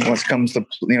obviously once it comes to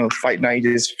fight night,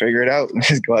 you just figure it out.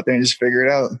 Just go out there and just figure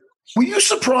it out. Were you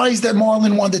surprised that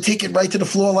Marlon wanted to take it right to the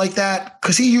floor like that?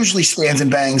 Because he usually stands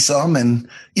and bangs some, and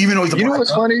even though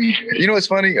what's funny?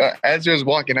 As I was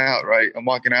walking out, right? I'm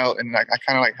walking out, and I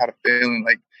kind of like had a feeling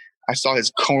like I saw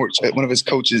his coach, one of his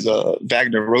coaches,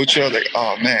 Wagner Rocha. Like,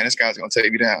 oh man, this guy's gonna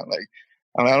take me down. Like,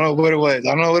 I don't know what it was.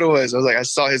 I was like, I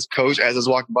saw his coach as I was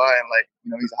walking by,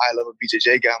 and he's a high level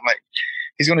BJJ guy. I'm like,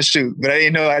 he's gonna shoot, but I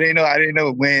didn't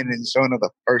know when. And showing up the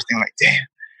first thing, I'm like, damn.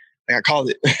 I called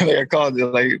it.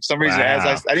 Like for some reason,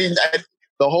 wow.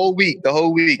 The whole week,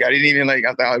 I didn't even I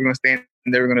thought I was gonna stand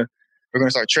and we're gonna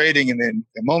start trading. And then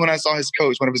the moment I saw his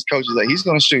coach, one of his coaches, like he's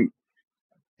gonna shoot,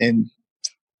 and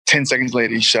 10 seconds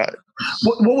later he shot.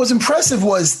 What was impressive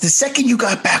was the second you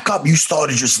got back up, you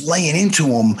started just laying into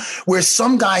him. Where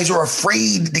some guys are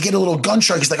afraid to get a little gun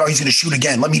strike. It's like, oh, he's gonna shoot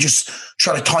again. Let me just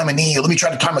try to time a knee. Let me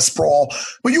try to time a sprawl.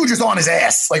 But you were just on his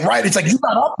ass, right? It's like you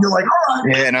got up. You're like, all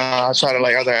right. Yeah, no, I try to I was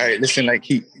like, all right, listen,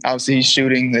 he's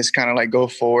shooting. Let's kind of go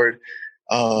forward.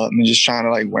 And just trying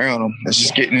to wear on him. Let's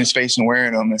just get in his face and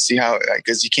wearing him and see how,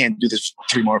 because you can't do this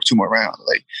two more rounds.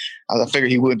 I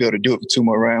figured he wouldn't be able to do it for 2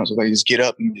 more rounds. So just get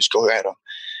up and just go at him.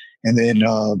 And then,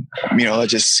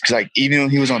 just cause even when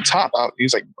he was on top, he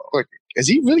was like, is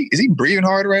he breathing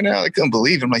hard right now? I couldn't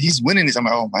believe him. He's winning this. I'm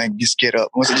like, oh man, just get up.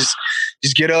 Once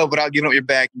just get up without giving up your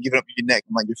back and giving up your neck.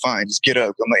 I'm like, you're fine. Just get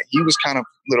up. I'm like, he was kind of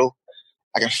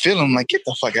I can feel him get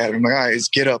the fuck out of him. I'm like, all right,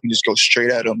 just get up and just go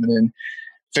straight at him. And then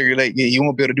figured he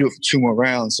won't be able to do it for 2 more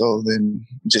rounds. So then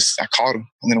I caught him.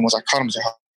 And then once I caught him,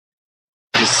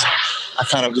 I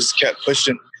kind of just kept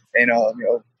pushing and,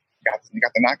 got the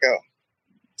knockout.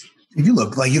 You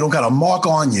look like you don't got a mark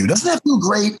on you. Doesn't that feel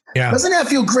great? Yeah. Doesn't that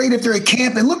feel great if they're at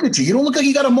camp and look at you? You don't look like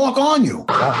you got a mark on you.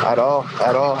 Not at all.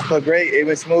 It felt great. It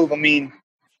was smooth. I mean,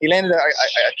 he landed a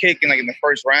kick in the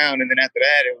first round. And then after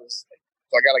that, it was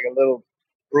so I got a little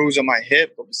bruise on my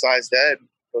hip. But besides that, it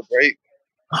felt great.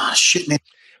 Ah, shit, man.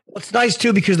 Well, it's nice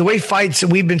too, because the way fights,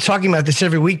 we've been talking about this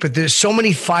every week, but there's so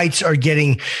many fights are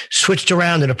getting switched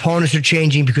around and opponents are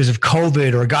changing because of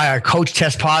COVID, or a coach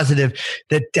tests positive,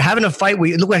 that having a fight,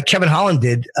 look like Kevin Holland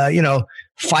did,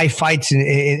 5 fights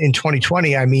in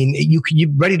 2020. I mean, you're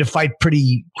ready to fight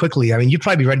pretty quickly. I mean, you'd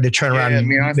probably be ready to turn around in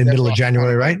the middle of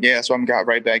January, right? Yeah, so I'm got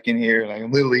right back in here,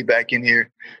 literally back in here.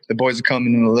 The boys are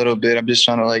coming in a little bit. I'm just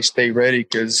trying to stay ready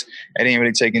because I didn't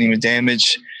really take any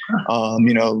damage.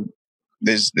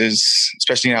 There's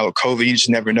especially now with COVID, you just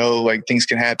never know. Things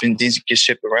can happen, things get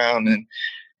shipped around, and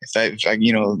if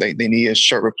they need a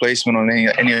shirt replacement on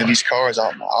any of these cars,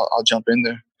 I'll jump in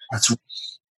there. That's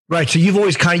right. So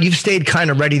you've stayed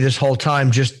kind of ready this whole time,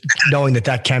 just knowing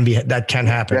that can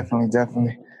happen.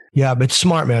 Definitely. Yeah, but it's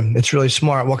smart, man. It's really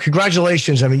smart. Well,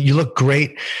 congratulations. I mean, you look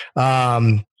great.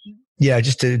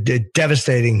 Just a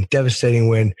devastating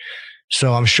win.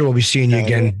 So I'm sure we'll be seeing you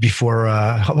again before,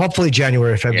 hopefully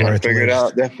January or February. Yeah, figure it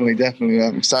out. Definitely.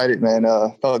 I'm excited, man.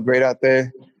 Felt great out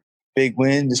there. Big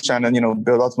win. Just trying to,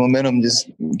 build up the momentum. Just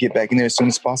get back in there as soon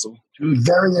as possible.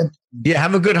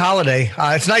 Have a good holiday.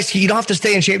 It's nice. You don't have to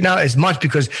stay in shape now as much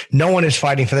because no one is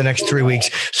fighting for the next 3 weeks.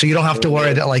 So you don't have to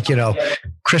worry that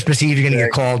Christmas Eve, you're going to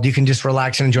get called. You can just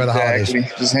relax and enjoy the holidays.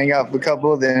 Just hang out with a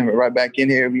couple, then we're right back in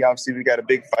here. We got a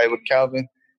big fight with Calvin.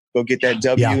 Go get that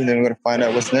W, and then we're going to find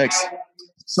out what's next.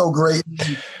 So great.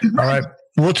 All right.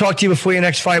 We'll talk to you before your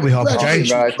next fight, we hope. Okay?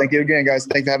 All right. Thank you again, guys.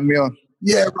 Thanks for having me on.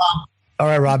 Yeah, Rob. All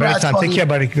right, Rob. Anytime. Take care,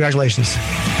 buddy. Congratulations.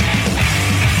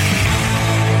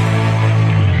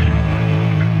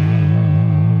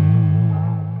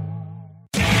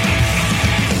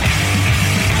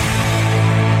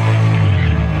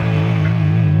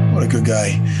 What a good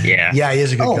guy. Yeah, he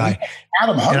is a good guy.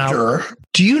 Adam Hunter.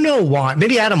 Do you know why?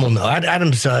 Maybe Adam will know.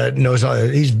 Adam's knows.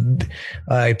 He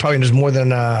probably knows more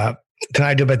than I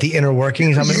do about the inner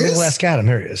workings. I'm going to ask Adam.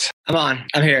 Here he is. I'm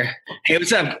here. Hey,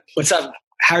 what's up? What's up?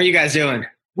 How are you guys doing?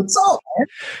 What's up, man?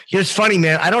 It's funny,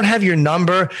 man. I don't have your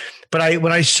number, but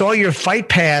when I saw your Fight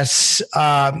Pass,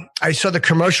 I saw the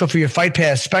commercial for your Fight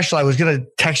Pass special. I was going to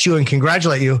text you and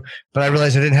congratulate you, but I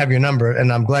realized I didn't have your number,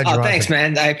 and I'm glad you're on. Thanks,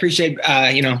 man. I appreciate,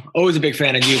 always a big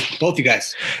fan of you, both you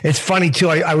guys. It's funny, too.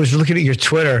 I was looking at your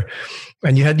Twitter,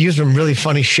 and you had used some really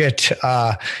funny shit.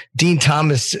 Dean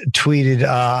Thomas tweeted,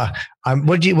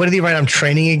 what did he write? I'm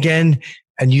training again.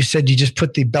 And you said you just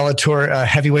put the Bellator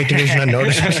heavyweight division on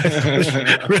notice. It was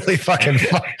really fucking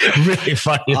fun, really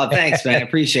funny. Oh, thanks, man. I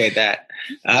appreciate that.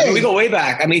 We go way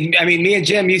back. I mean, me and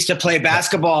Jim used to play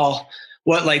basketball,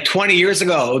 20 years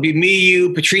ago? It would be me,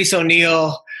 you, Patrice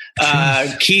O'Neal,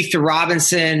 Keith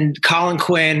Robinson, Colin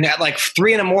Quinn at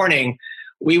 3 a.m.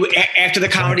 After the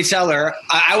Comedy Cellar,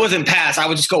 I wasn't pass. I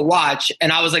would just go watch.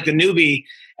 And I was like the newbie.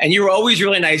 And you were always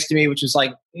really nice to me, which was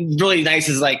really nice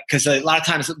because a lot of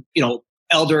times,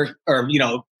 elder or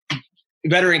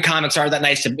veteran comics aren't that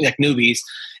nice to newbies,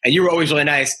 and you were always really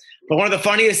nice. But one of the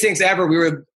funniest things ever, we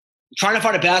were trying to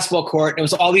find a basketball court, and it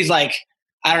was all these I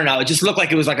don't know, it just looked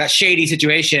like it was a shady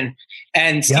situation.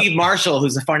 And Steve Marshall,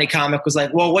 who's a funny comic, was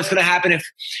like, well, what's going to happen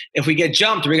if we get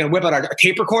jumped? Are we going to whip out our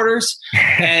tape recorders?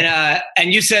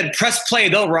 And you said, press play,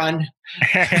 they'll run.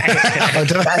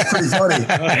 That's pretty funny.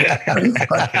 I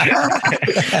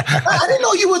didn't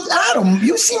know you were Adam.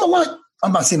 You seem a lot.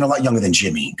 I'm not saying a lot younger than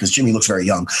Jimmy because Jimmy looks very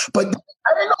young, but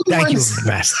I didn't know you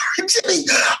were in Jimmy,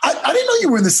 I didn't know you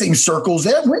were in the same circles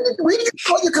there. When did you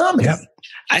start your comedy? Yep.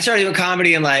 I started doing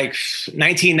comedy in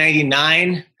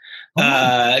 1999,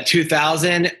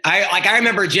 2000. I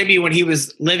remember Jimmy when he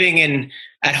was living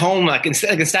at home, in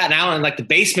Staten Island, the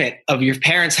basement of your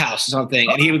parents' house or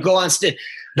something. And he would go on stage.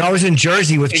 No, I was in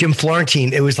Jersey with Jim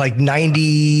Florentine. It was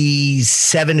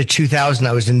 97 to 2000.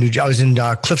 I was in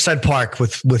Cliffside Park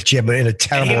with Jim in a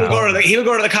terrible. He would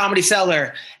go to the Comedy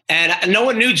Cellar, and no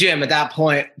one knew Jim at that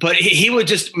point. But he would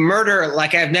just murder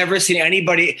like I've never seen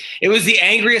anybody. It was the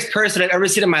angriest person I've ever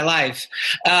seen in my life,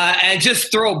 and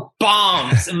just throw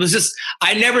bombs. It was just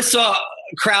I never saw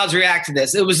crowds react to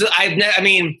this. It was you're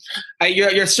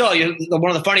one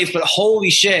of the funniest, but holy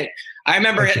shit. I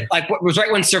remember it was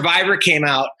right when Survivor came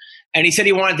out, and he said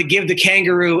he wanted to give the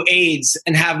kangaroo AIDS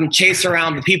and have him chase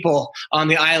around the people on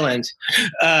the island.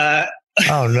 Oh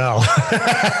no!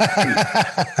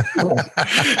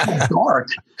 Dark.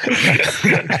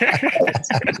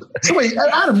 So wait,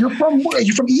 Adam, you're from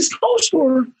East Coast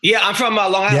or? Yeah, I'm from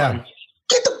Long Island.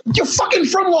 You're fucking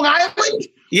from Long Island?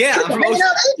 Yeah, I'm from Where?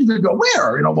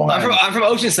 Long Island? I'm from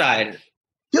Oceanside.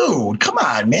 Dude, come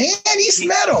on, man. East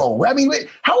Meadow. I mean,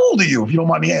 how old are you, if you don't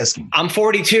mind me asking? I'm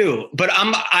 42, but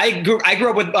I grew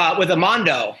up with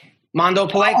Mondo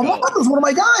Palenko. Mondo's one of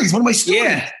my guys, one of my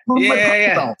students. One of my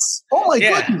belts. Oh my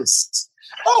goodness.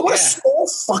 Oh, what a small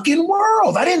fucking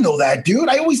world. I didn't know that, dude.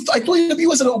 I thought of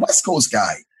you as a West Coast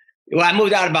guy. Well, I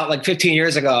moved out about 15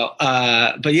 years ago.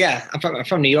 But yeah, I'm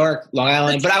from New York, Long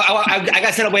Island. But I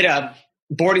got sent away to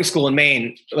boarding school in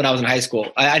Maine when I was in high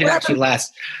school. I didn't actually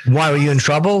last. Why, were you in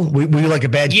trouble? Were you a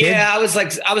bad kid? Yeah, I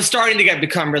was starting to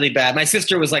become really bad. My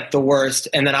sister was the worst,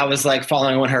 and then I was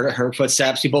following in her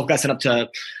footsteps. We both got sent up to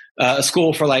a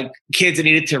school for kids that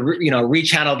needed to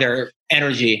rechannel their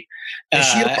energy. Is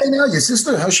she okay now? Your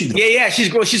sister? How's she doing? Yeah, she's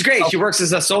great. She works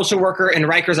as a social worker in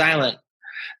Rikers Island.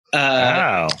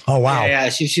 Oh wow. Yeah,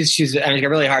 she's got a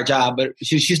really hard job, but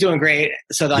she's doing great.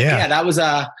 So that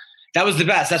was the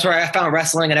best. That's where I found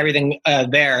wrestling and everything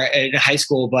there in high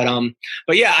school. But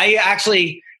yeah,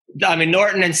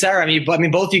 Norton and Sarah.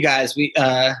 Both you guys. We,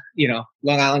 Long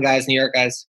Island guys, New York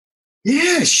guys.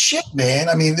 Yeah, shit, man.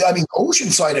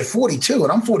 Oceanside at 42,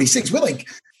 and I'm 46. We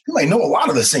might know a lot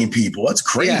of the same people. That's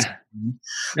crazy. Yeah.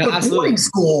 No, but absolutely. Boarding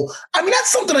school,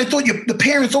 that's something I thought the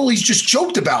parents always just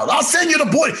joked about. I'll send you to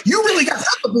boarding. You really got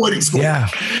to boarding school. Yeah.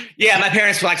 Yeah, my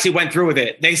parents actually went through with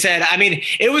it. They said,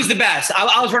 it was the best.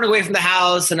 I was running away from the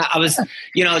house, and I was,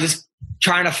 just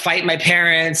trying to fight my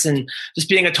parents and just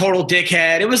being a total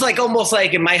dickhead. It was almost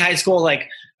in my high school,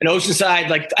 in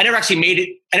Oceanside, I never actually made it.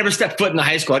 I never stepped foot in the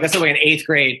high school. I got somewhere in 8th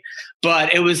grade,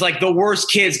 but it was the worst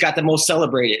kids got the most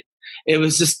celebrated. It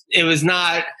was as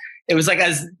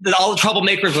all the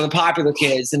troublemakers were the popular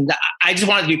kids, and I just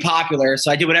wanted to be popular.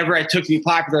 So I did whatever I took to be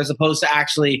popular, as opposed to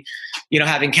actually,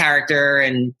 having character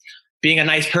and being a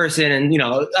nice person. And,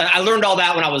 I learned all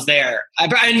that when I was there.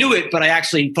 I knew it, but I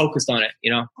actually focused on it,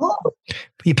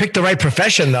 You picked the right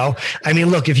profession, though. I mean,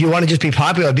 look, if you want to just be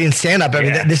popular, be in stand-up, I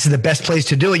mean, this is the best place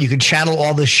to do it. You can channel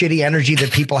all the shitty energy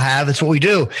that people have. That's what we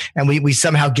do. And we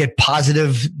somehow get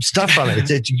positive stuff from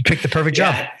it. You picked the perfect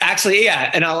job. Actually,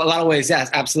 in a lot of ways, yes,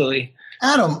 absolutely.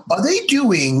 Adam, are they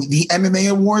doing the MMA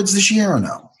awards this year or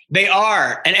no? They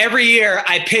are. And every year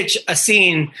I pitch a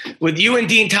scene with you and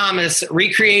Dean Thomas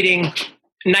recreating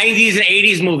 90s and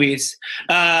 80s movies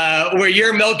where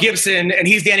you're Mel Gibson and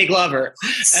he's Danny Glover.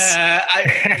 And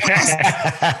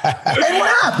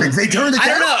what happens? They turned it down? I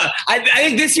don't know. I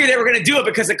think this year they were going to do it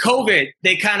because of COVID.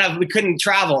 We couldn't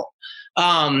travel.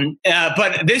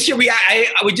 But this year we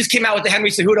just came out with the Henry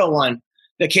Cejudo one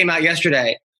that came out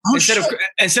yesterday.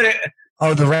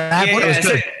 Oh, the rap.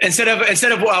 Instead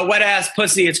of wet ass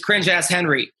pussy, it's cringe ass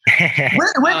Henry.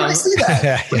 Where can I see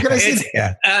that? Where can I see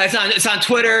that? It's on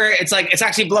Twitter. It's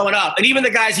actually blowing up. And even the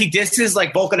guys he disses,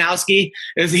 like Volkanovski,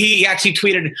 he actually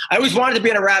tweeted, "I always wanted to be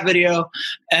in a rap video."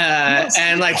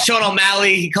 And like Sean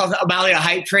O'Malley, he calls O'Malley a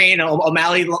hype train.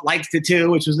 O'Malley liked it too,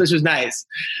 which was nice.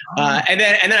 And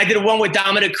then I did one with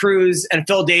Dominic Cruz and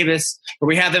Phil Davis, where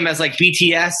we have them as like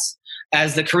BTS.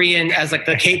 As the Korean, as like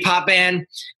the K-pop band.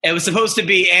 It was supposed to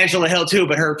be Angela Hill too,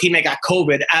 but her teammate got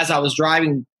COVID as I was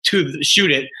driving to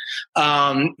shoot it.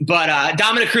 But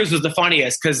Dominic Cruz was the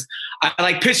funniest because I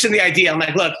like pitched him the idea. I'm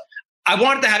like, look, I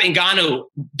wanted to have Ngannou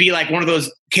be like one of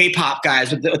those K-pop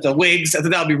guys with the wigs. I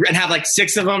thought that would be, and have like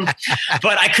 6 of them.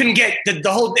 But I couldn't get the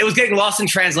whole, it was getting lost in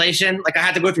translation. Like I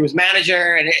had to go through his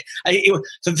manager.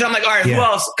 So I'm like, all right, who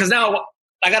else? Because now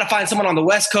I got to find someone on the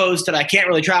West Coast that I can't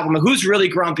really travel. I'm like, who's really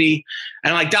grumpy?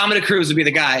 And I'm like, Dominic Cruz would be the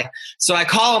guy. So I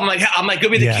call him. I'm like, go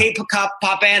be the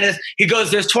K-pop band. He goes,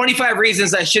 there's 25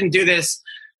 reasons I shouldn't do this,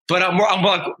 but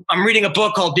I'm reading a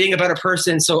book called Being a Better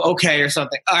Person. So okay, or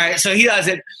something. All right. So he does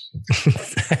it.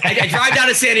 I drive down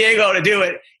to San Diego to do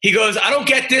it. He goes, I don't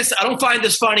get this. I don't find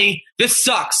this funny. This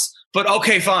sucks. But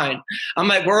okay, fine. I'm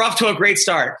like, we're off to a great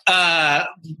start.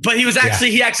 But he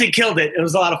actually killed it. It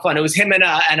was a lot of fun. It was him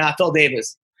and Phil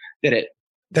Davis did it.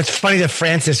 That's funny that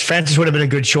Francis would have been a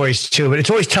good choice too, but it's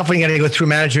always tough when you got to go through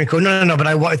management and go, no, but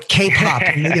I want K-pop.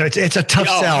 It's a tough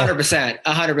sell. 100%.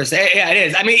 Yeah, it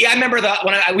is. I mean, I remember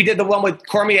when we did the one with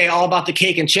Cormier, all about the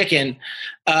cake and chicken.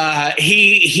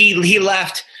 He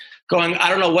left going, I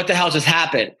don't know what the hell just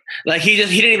happened. Like he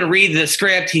didn't even read the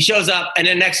script. He shows up and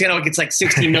then next thing you know, it gets like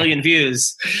 60 million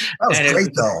views. That was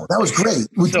great though. That was great.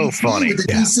 With so DC, funny. With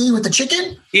the DC with the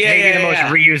chicken? Maybe the most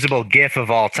reusable GIF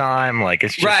of all time. Like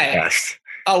it's just best.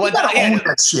 Oh, you gotta own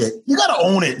that shit. You gotta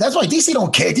own it. That's why DC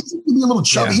don't care. DC can be a little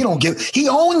chubby. He don't give. He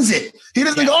owns it. He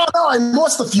doesn't go, oh no, I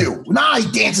lost a few. Now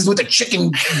he dances with the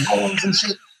chicken bones and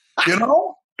shit. You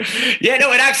know? Yeah,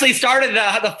 no. It actually started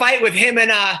the fight with him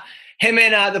and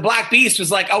the Black Beast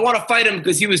was like, I want to fight him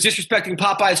because he was disrespecting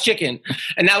Popeye's chicken,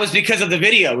 and that was because of the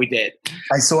video we did.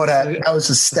 I saw that. That was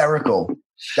hysterical.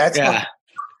 That's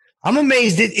I'm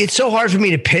amazed. It's so hard for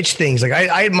me to pitch things. Like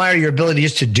I admire your ability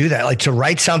just to do that, like to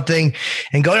write something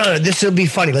and go, no, this will be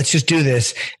funny. Let's just do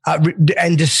this.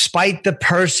 And despite the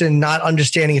person not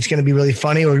understanding it's going to be really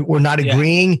funny or not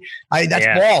agreeing, that's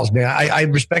balls, man. I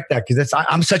respect that because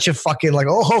I'm such a fucking like,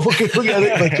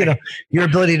 like, your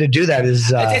ability to do that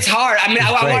is. It's hard. I mean,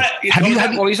 I want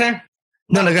to. What were you saying?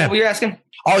 No, go ahead. What were you asking?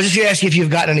 I was just going to ask you if you've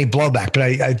gotten any blowback, but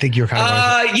I think you're kind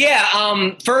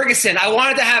of Ferguson. I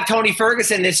wanted to have Tony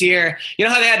Ferguson this year. You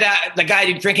know how they had the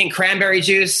guy drinking cranberry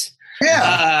juice?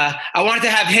 Yeah. I wanted to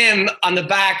have him on the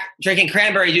back drinking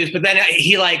cranberry juice, but then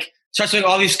he like starts doing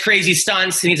all these crazy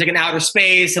stunts and he's like in outer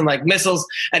space and like missiles.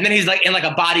 And then he's like in like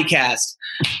a body cast,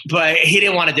 but he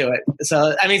didn't want to do it.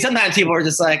 So, I mean, sometimes people are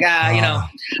just like, you know,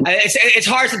 it's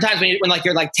hard sometimes when like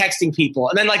you're like texting people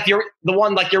and then like the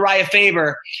one like Uriah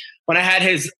Faber, when I had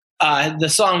his the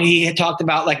song he had talked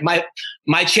about like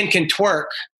my chin can twerk,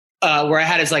 where I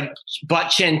had his like butt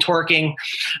chin twerking.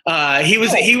 He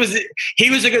was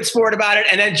a good sport about it.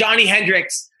 And then Johnny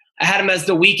Hendricks, I had him as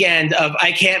the weekend of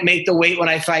I can't make the weight when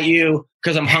I fight you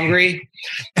because I'm hungry.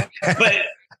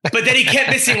 But then he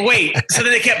kept missing weight, so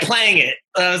then they kept playing it.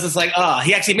 I was just like,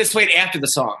 he actually missed weight after the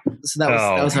song. So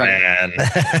that was man.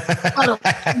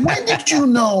 When did you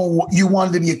know you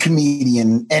wanted to be a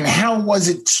comedian, and how was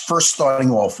it first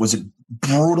starting off? Was it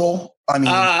brutal? I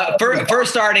mean, first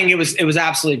starting, it was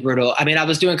absolutely brutal. I mean, I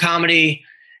was doing comedy.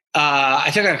 I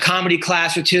took a comedy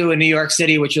class or two in New York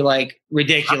City, which are like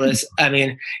ridiculous. I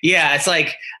mean, yeah, it's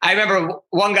like I remember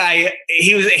one guy.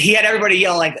 He had everybody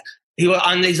yell like.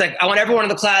 He's like, I want everyone in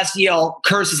the class to yell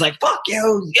curses like, fuck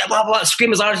you, blah, blah,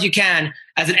 scream as loud as you can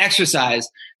as an exercise.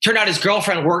 Turned out his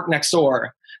girlfriend worked next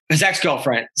door his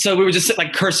ex-girlfriend. So we were just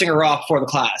like cursing her off for the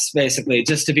class, basically,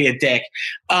 just to be a dick.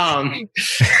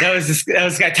 That was this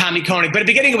guy, Tommy Koenig. But at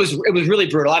the beginning, it was really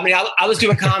brutal. I mean, I was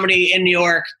doing comedy in New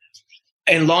York,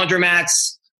 in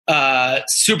laundromats,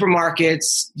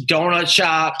 supermarkets, donut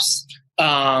shops,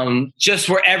 just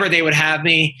wherever they would have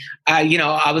me.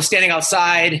 I was standing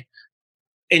outside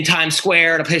in Times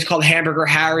Square at a place called Hamburger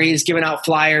Harry's, giving out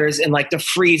flyers in like the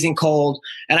freezing cold.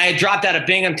 And I had dropped out of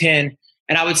Binghamton,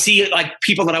 and I would see like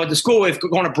people that I went to school with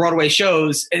going to Broadway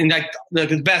shows and like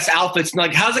the best outfits. And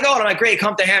like, how's it going? I'm like, great,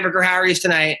 come to Hamburger Harry's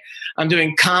tonight. I'm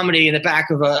doing comedy in the back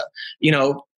of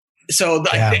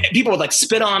people would like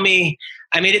spit on me.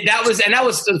 I mean, that was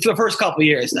the first couple of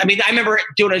years. I mean, I remember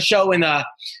doing a show in a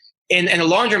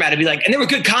laundromat. It'd be like, and there were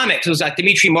good comics. It was like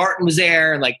Dimitri Martin was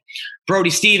there, and like Brody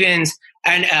Stevens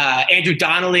and Andrew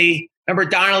Donnelly. Remember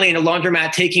Donnelly in a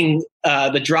laundromat taking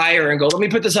the dryer and go, let me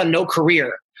put this on No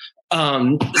Career.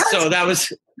 So that's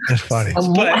funny.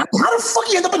 But how the fuck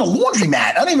you end up in a laundromat?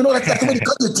 I don't even know that's the way to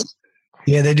cut your teeth.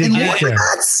 Yeah, they did.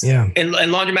 Yeah. In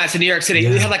laundromats in New York City,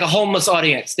 we had like a homeless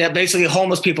audience. They had basically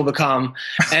homeless people to come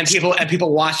and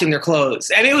people washing their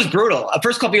clothes. I mean, it was brutal. The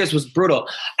first couple of years was brutal.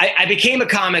 I became a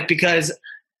comic because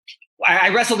I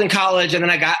wrestled in college, and then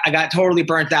I got totally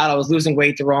burnt out. I was losing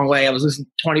weight the wrong way. I was losing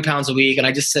 20 pounds a week, and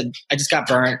I just got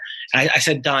burnt. And I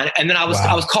said done. And then I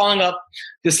was calling up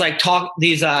this like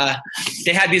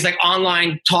they had these like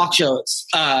online talk shows,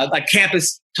 like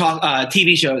campus talk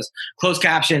TV shows, closed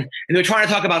caption, and they were trying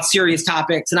to talk about serious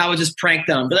topics, and I would just prank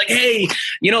them, be like, hey,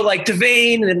 like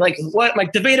Devane, and like what,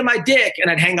 like Devane and my dick,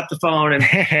 and I'd hang up the phone, and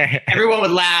everyone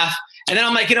would laugh. And then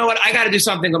I'm like, you know what, I got to do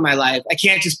something with my life. I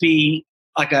can't just be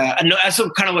like that's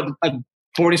kind of what like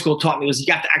boarding school taught me, was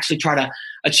you have to actually try to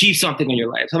achieve something in your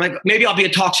life. So I'm like, maybe I'll be a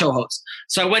talk show host.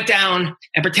 So I went down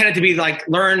and pretended to be like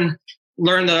learn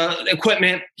the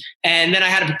equipment, and then I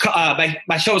had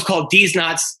my show was called D's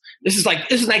Nuts. This is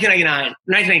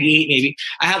 1998 maybe.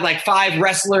 I had like 5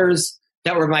 wrestlers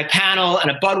that were my panel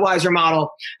and a Budweiser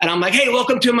model, and I'm like, hey,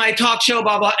 welcome to my talk show,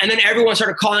 blah blah. And then everyone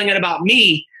started calling it about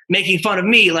me, making fun of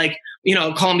me, like,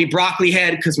 calling me broccoli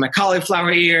head because my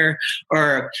cauliflower ear,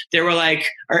 or they were like,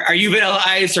 are you Vanilla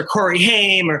Ice or Corey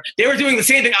Haim? Or they were doing the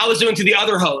same thing I was doing to the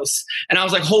other hosts. And I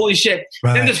was like, holy shit.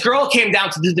 Right. Then this girl came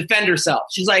down to defend herself.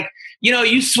 She's like,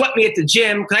 you swept me at the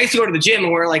gym. Because I used to go to the gym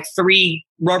and wear like 3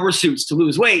 rubber suits to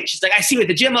lose weight. She's like, I see you at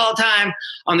the gym all the time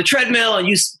on the treadmill. And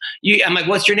I'm like,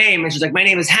 what's your name? And she's like, my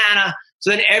name is Hannah. So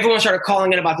then everyone started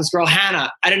calling in about this girl,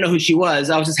 Hannah. I didn't know who she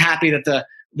was. I was just happy that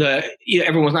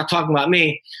everyone was not talking about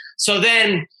me. So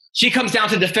then she comes down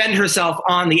to defend herself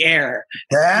on the air.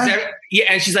 Yeah.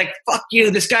 And she's like, fuck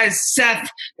you. This guy's Seth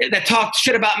that talked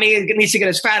shit about me and needs to get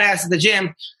his fat ass at the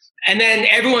gym. And then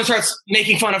everyone starts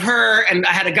making fun of her. And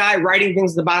I had a guy writing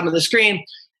things at the bottom of the screen.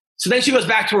 So then she goes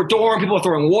back to her dorm. People are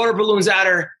throwing water balloons at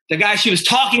her. The guy she was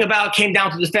talking about came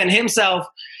down to defend himself.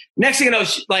 Next thing you know,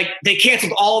 they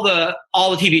canceled all the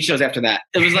TV shows after that.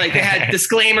 It was like they had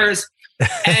disclaimers.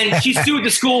 And she sued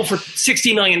the school for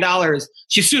 $60 million.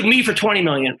 She sued me for $20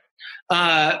 million.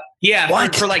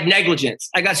 For like negligence.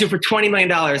 I got sued for $20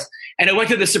 million. And it went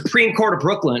to the Supreme Court of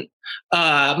Brooklyn.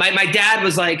 My dad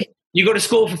was like, you go to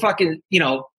school for fucking,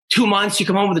 2 months, you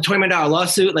come home with a $20 million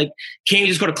lawsuit. Like, can't you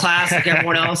just go to class like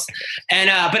everyone else? And,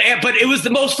 but it was the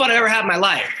most fun I ever had in my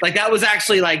life. Like, that was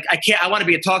actually like, I want to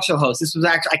be a talk show host. This was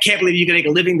actually, I can't believe you can make a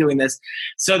living doing this.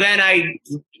 So then I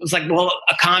was like, well,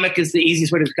 a comic is the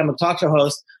easiest way to become a talk show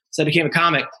host. So I became a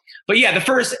comic. But yeah,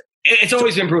 it's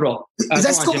always been brutal. Is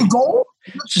that still the goal?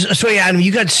 So yeah, Adam,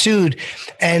 you got sued,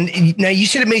 and now you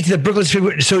said it made it to the Brooklyn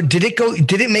Supreme. So did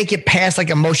it make it past like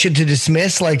a motion to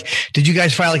dismiss? Like, did you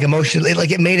guys file like a motion?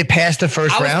 Like, it made it past the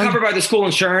first round? I was covered by the school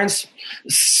insurance,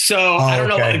 so I don't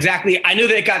know exactly. I knew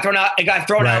that it got thrown out. It got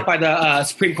thrown out by the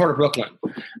Supreme Court of Brooklyn.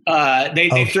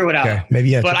 They threw it out. Okay.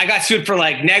 Maybe but I got sued for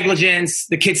like negligence.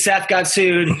 The kid Seth got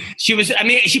sued. She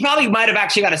probably might have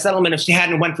actually got a settlement if she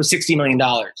hadn't went for $60 million.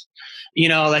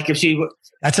 Like if she.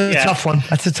 That's a tough one.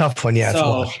 That's a tough one. Yeah.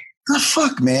 The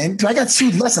fuck, man. I got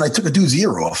sued less and I took a dude's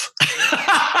ear off.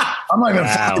 I'm not even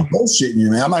fucking bullshitting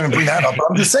you, man. I'm not even bringing that up. But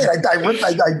I'm just saying,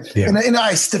 and I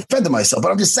defended myself,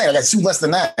 but I'm just saying, I got sued less than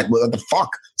that. What the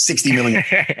fuck? 60 million.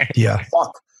 Yeah.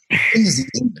 Fuck. Easy.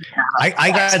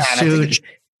 I got sued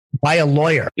by a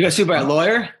lawyer. You got sued by a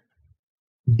lawyer?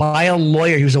 By a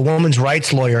lawyer. He was a woman's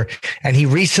rights lawyer, and he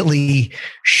recently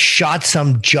shot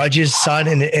some judge's son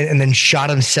and then shot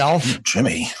himself.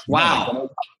 Jimmy. Wow.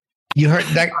 You heard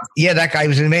that? Yeah, that guy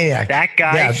was a maniac. That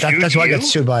guy. Yeah, that's who I got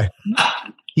sued by.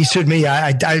 He sued me.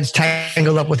 I was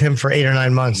tangled up with him for 8 or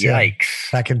 9 months. Yikes.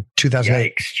 Yeah, back in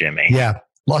 2008. Yikes, Jimmy. Yeah.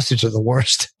 Lawsuits are the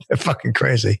worst. They're fucking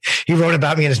crazy. He wrote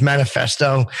about me in his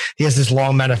manifesto. He has this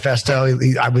long manifesto.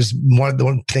 I was one of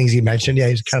the things he mentioned. Yeah,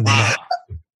 he's kind of.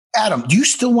 Adam, do you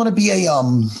still want to be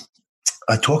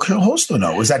a talk show host or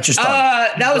no? Was that just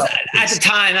that was at the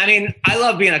time? I mean, I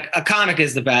love being a comic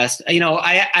is the best. You know,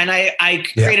 I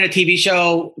created a TV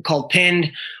show called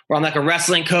Pinned, where I'm like a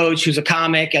wrestling coach who's a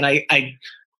comic, and I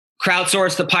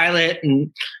crowdsourced the pilot,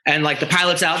 and like the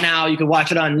pilot's out now. You can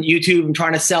watch it on YouTube. I'm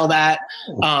trying to sell that.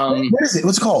 What is it?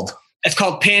 What's it called? It's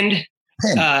called Pinned.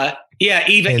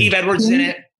 Eve Edwards is in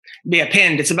it. Yeah,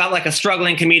 Pinned. It's about like a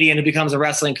struggling comedian who becomes a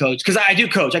wrestling coach. Because I do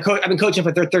coach. I've been coaching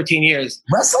for 13 years.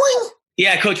 Wrestling?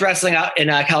 Yeah, I coach wrestling out in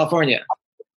California.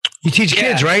 You teach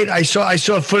kids, right? I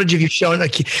saw footage of you showing,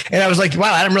 and I was like,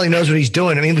 wow, Adam really knows what he's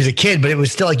doing. I mean, he was a kid, but it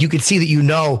was still like you could see that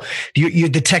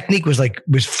the technique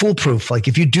was foolproof. Like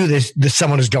if you do this,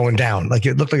 someone is going down. Like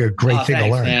it looked like a great thing to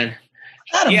learn. Man.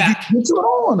 Adam, did you do it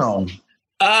all or no?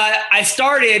 I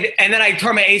started and then I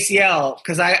tore my ACL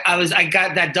because I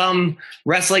got that dumb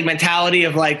wrestling mentality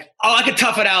of like, oh, I could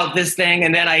tough it out this thing,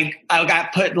 and then I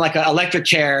got put in like an electric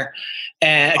chair.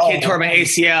 And a kid tore my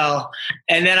ACL,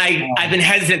 and then I've been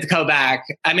hesitant to go back.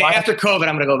 I mean, after COVID,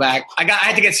 I'm going to go back. I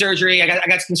had to get surgery. I got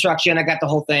construction. I got the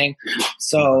whole thing.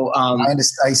 So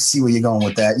I see where you're going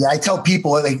with that. Yeah, I tell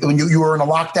people like when you were in a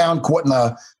lockdown, caught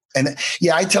in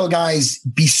I tell guys,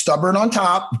 be stubborn on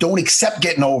top. Don't accept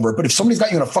getting over. But if somebody's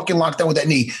got you in a fucking lockdown with that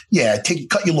knee,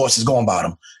 cut your losses, go on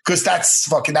bottom, because that's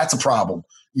a problem.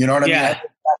 You know what I mean?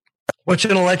 What's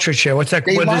an electric chair? What's that?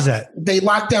 What is that? They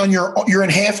lock down you're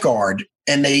in half guard,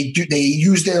 and they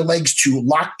use their legs to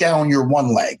lock down your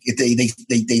one leg.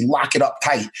 They lock it up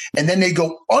tight, and then they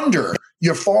go under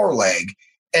your foreleg,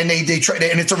 and they try,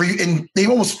 and they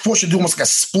almost force you to do almost like a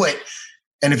split.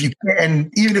 And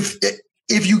even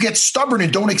if you get stubborn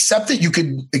and don't accept it, you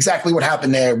could exactly what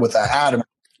happened there with Adam.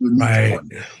 Right.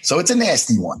 So it's a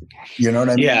nasty one. You know what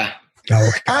I mean? Yeah.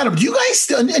 Adam, do you guys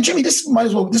still, and Jimmy, this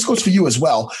goes for you as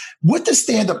well, with the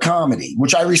stand-up comedy,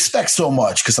 which I respect so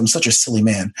much because I'm such a silly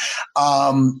man.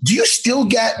 Do you still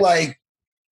get like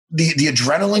the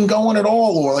adrenaline going at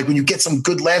all? Or like when you get some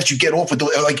good laughs, you get off with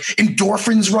like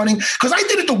endorphins running? Because I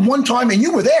did it the one time and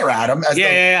you were there, Adam, as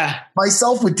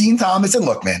myself with Dean Thomas. And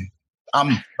look, man,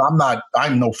 I'm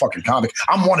no fucking comic.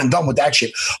 I'm one and done with that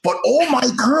shit. But oh my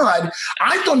God,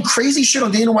 I've done crazy shit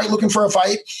on Dana White looking for a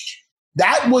fight.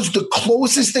 That was the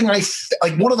closest thing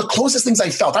one of the closest things I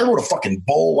felt. I wrote a fucking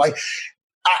bowl. I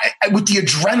with the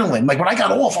adrenaline, like when I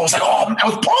got off, I was like, oh, I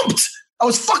was pumped. I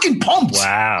was fucking pumped.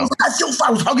 Wow.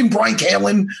 I was hugging Brian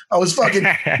Callen. I was fucking,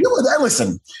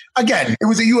 listen, again, it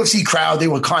was a UFC crowd. They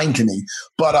were kind to me,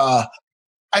 but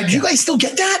do you guys still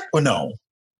get that or no?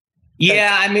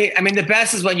 Yeah. I mean, the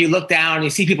best is when you look down and you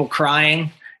see people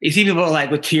crying. You see people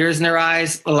like with tears in their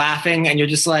eyes, laughing, and you're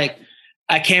just like,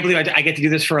 I can't believe I get to do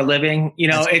this for a living. You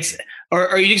know,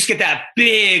 or you just get that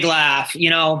big laugh, you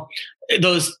know,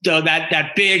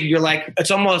 that big, you're like,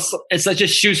 it's like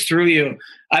just shoots through you.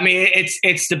 I mean,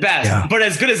 it's the best, but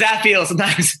as good as that feels,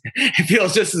 sometimes it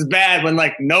feels just as bad when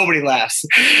like nobody laughs.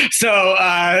 So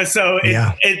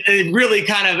it really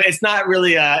kind of, it's not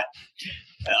really a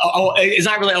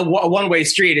one-way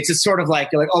street. It's just sort of like,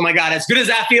 you're like, oh my God, as good as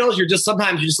that feels,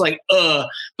 sometimes you're just like,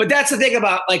 but that's the thing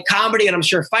about like comedy, and I'm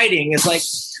sure fighting is like,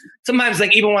 sometimes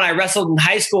like even when I wrestled in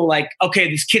high school, like,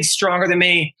 okay, this kid's stronger than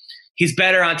me. He's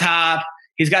better on top.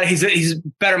 He's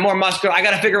better, more muscular. I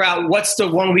got to figure out what's the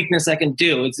one weakness I can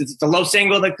do. It's the low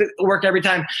single that could work every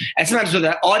time. And sometimes with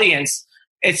the audience,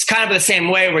 it's kind of the same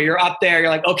way where you're up there, you're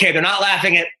like, okay, they're not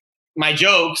laughing at my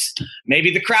jokes.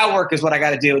 Maybe the crowd work is what I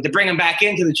got to do to bring them back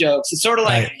into the jokes. It's sort of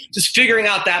like just figuring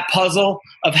out that puzzle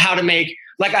of how to make,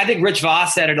 like I think Rich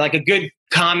Voss said it, like a good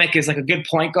comic is like a good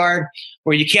point guard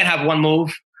where you can't have one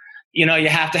move. You know, you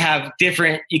have to have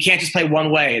different, you can't just play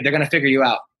one way. They're going to figure you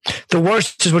out. The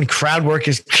worst is when crowd work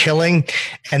is killing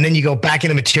and then you go back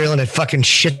into material and it fucking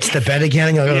shits the bed again.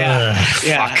 And you're like,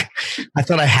 fuck. I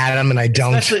thought I had them and I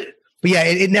don't. But yeah,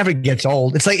 it never gets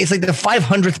old. It's like the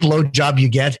 500th blowjob you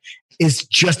get is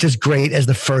just as great as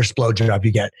the first blowjob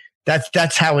you get.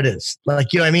 That's how it is.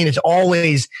 Like, you know what I mean? It's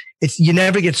always, you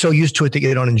never get so used to it that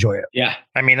you don't enjoy it. Yeah.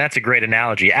 I mean, that's a great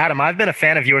analogy. Adam, I've been a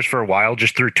fan of yours for a while,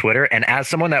 just through Twitter. And as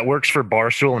someone that works for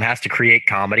Barstool and has to create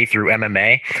comedy through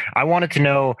MMA, I wanted to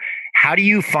know, how do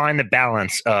you find the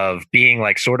balance of being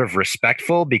like sort of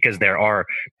respectful, because there are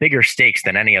bigger stakes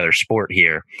than any other sport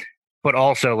here, but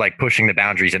also like pushing the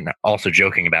boundaries and also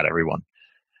joking about everyone?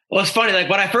 Well, it's funny. Like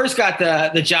when I first got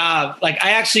the job, like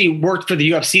I actually worked for the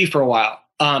UFC for a while.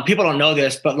 People don't know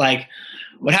this, but like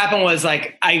what happened was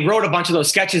like I wrote a bunch of those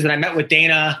sketches and I met with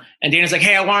Dana, and Dana's like,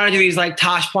 hey, I want to do these like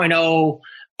Tosh.0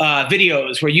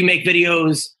 videos where you make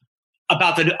videos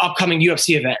about the upcoming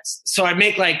UFC events. So I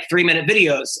make like 3-minute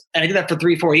videos, and I did that for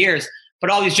 3-4 years. But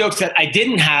all these jokes that I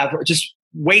didn't have were just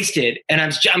wasted. And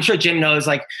I'm sure Jim knows,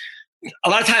 like, a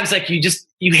lot of times, like,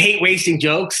 you hate wasting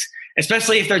jokes,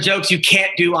 especially if they're jokes you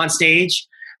can't do on stage.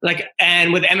 Like,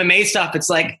 and with MMA stuff, it's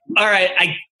like, all right,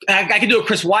 I can do a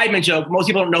Chris Weidman joke. Most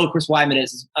people don't know who Chris Weidman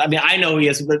is. I mean, I know who he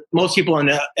is, but most people in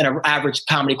an average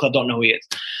comedy club don't know who he is.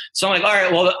 So I'm like, all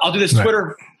right, well, I'll do this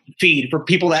Twitter feed for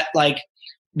people that, like,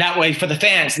 that way for the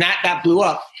fans. And that blew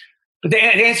up. But to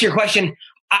answer your question,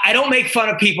 I don't make fun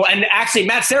of people. And actually,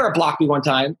 Matt Serra blocked me one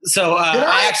time. So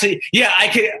I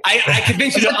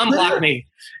convinced you to unblock me.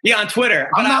 Yeah, on Twitter.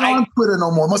 I'm not on Twitter no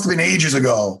more. It must have been ages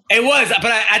ago. It was,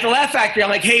 but at the Laugh Factory,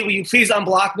 I'm like, hey, will you please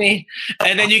unblock me?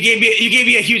 And then you gave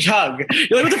me a huge hug.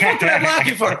 You're like, what the fuck did I block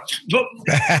you for?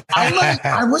 But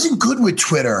I wasn't good with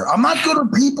Twitter. I'm not good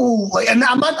with people. Like, and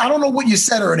I don't know what you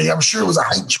said or anything. I'm sure it was a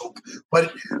hype joke,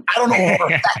 but I don't know or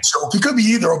a fat joke. It could be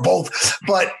either or both.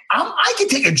 But I can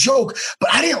take a joke,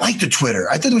 but I didn't like the Twitter.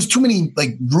 I thought there was too many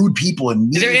like rude people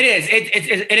and it is.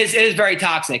 It is very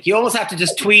toxic. You almost have to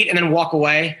just tweet and then walk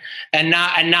away. And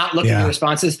not look at the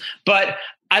responses. But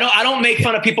I don't make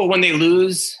fun of people when they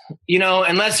lose, you know,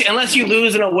 unless you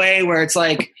lose in a way where it's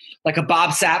like a Bob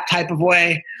Sapp type of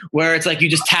way, where it's like you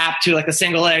just tap to like a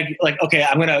single leg, like, okay,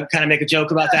 I'm gonna kind of make a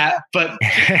joke about that. But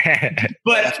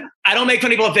I don't make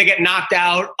fun of people if they get knocked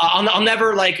out. I'll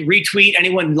never like retweet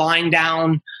anyone lying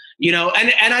down, you know,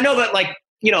 and I know that, like,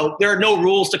 you know, there are no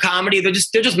rules to comedy. They're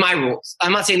just my rules.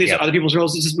 I'm not saying these are other people's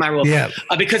rules. It's just my rules. Yeah.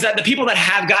 Because the people that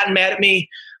have gotten mad at me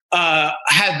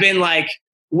have been like,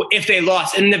 if they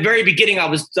lost. In the very beginning, I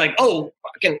was like, oh,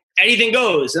 anything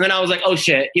goes. And then I was like, oh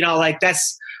shit, you know, like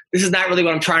this is not really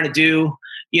what I'm trying to do.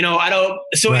 You know, I don't.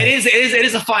 So it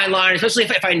is a fine line, especially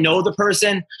if I know the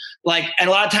person. Like, and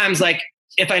a lot of times, like,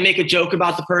 if I make a joke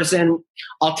about the person,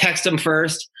 I'll text them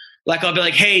first. Like, I'll be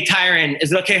like, hey, Tyron,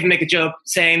 is it okay if I make a joke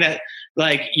saying that,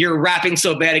 like, you're rapping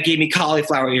so bad it gave me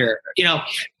cauliflower ear, you know?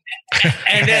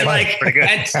 And then like,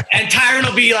 and Tyron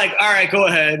will be like, all right, go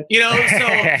ahead. You know?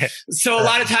 So a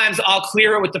lot of times I'll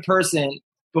clear it with the person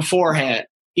beforehand.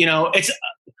 You know, it's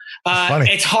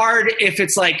hard if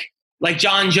it's like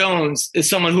John Jones is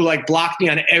someone who like blocked me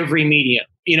on every medium,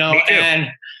 you know, and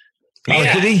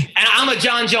did he? And I'm a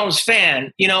John Jones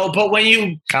fan, you know, but when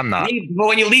you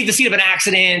leave the scene of an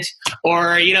accident,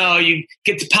 or, you know, you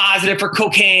get positive for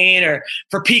cocaine or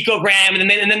for picogram, and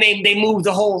then they move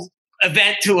the whole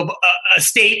event to a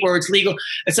state where it's legal.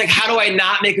 It's like, how do I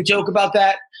not make a joke about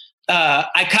that?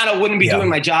 I kind of wouldn't be doing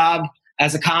my job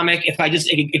as a comic if I just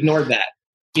ignored that,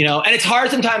 you know. And it's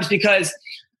hard sometimes because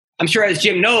I'm sure, as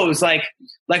Jim knows, like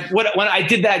when I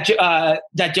did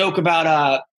that joke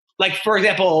about like, for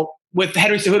example, with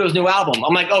Henry Cejudo's new album,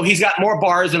 I'm like, oh, he's got more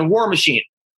bars than a War Machine,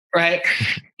 right?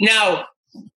 Now,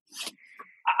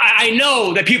 I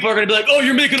know that people are going to be like, oh,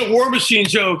 you're making a War Machine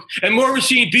joke, and War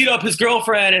Machine beat up his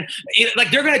girlfriend, and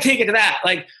like they're going to take it to that.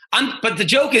 Like, but the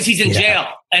joke is he's in jail,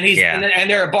 and and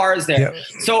there are bars there,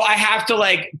 so I have to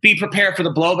like be prepared for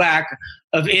the blowback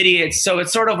of idiots. So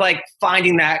it's sort of like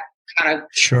finding that kind of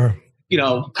you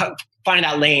know, finding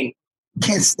that lane.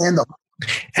 Can't stand them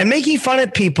and making fun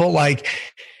of people like.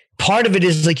 Part of it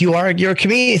is like you're a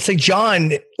comedian. It's like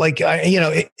John, like, you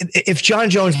know, if John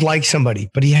Jones liked somebody,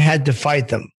 but he had to fight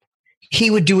them,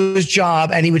 he would do his job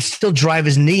and he would still drive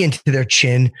his knee into their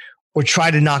chin or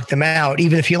try to knock them out,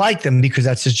 even if he liked them, because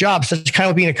that's his job. So it's kind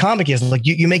of what being a comic is. Like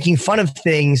you're making fun of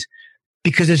things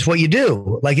because it's what you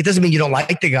do. Like, it doesn't mean you don't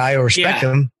like the guy or respect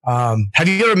him. Have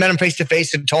you ever met him face to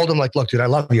face and told him like, look, dude, I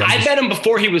love you? I met him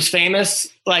before he was famous,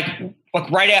 like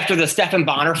right after the Stephan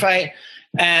Bonner fight.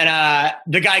 And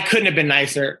the guy couldn't have been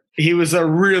nicer. He was a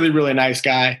really, really nice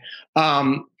guy.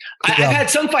 I've had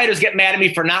some fighters get mad at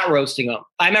me for not roasting them.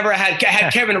 I remember I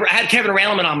had Kevin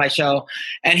Randleman on my show,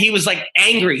 and he was like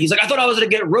angry. He's like, I thought I was going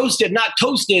to get roasted, not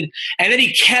toasted. And then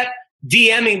he kept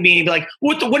DMing me, like,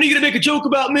 when are you going to make a joke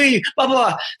about me? Blah, blah,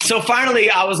 blah. So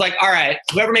finally I was like, all right,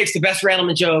 whoever makes the best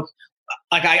Randleman joke,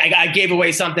 like I gave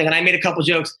away something, and I made a couple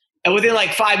jokes. And within like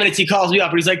 5 minutes, he calls me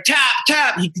up and he's like,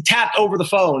 tap. He tapped over the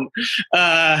phone.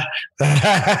 And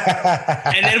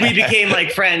then we became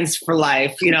like friends for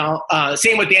life, you know.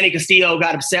 Same with Danny Castillo,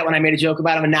 got upset when I made a joke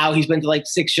about him. And now he's been to like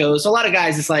 6 shows. So a lot of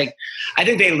guys, it's like, I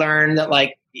think they learn that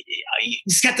like, you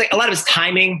just got to, a lot of his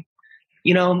timing,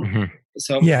 you know. Mm-hmm.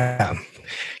 So yeah,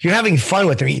 you're having fun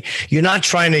with them. You're not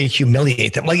trying to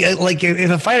humiliate them. Like if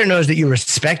a fighter knows that you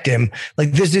respect him,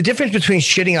 like there's a difference between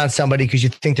shitting on somebody because you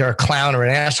think they're a clown or an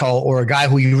asshole, or a guy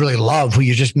who you really love, who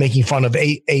you're just making fun of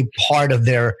a part of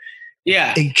their.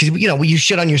 Yeah. Because, you know, you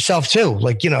shit on yourself too.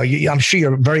 Like, you know, I'm sure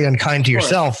you're very unkind to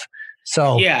yourself.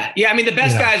 So yeah. I mean, the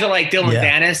best guys are like Dylan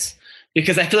Danis,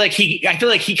 because I feel like he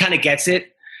kind of gets it.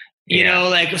 You know,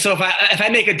 like, so if I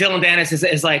make a Dylan Danis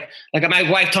is like my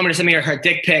wife told me to send me her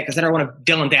dick pic because I don't want a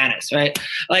Dylan Danis, right?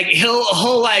 Like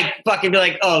he'll like fucking be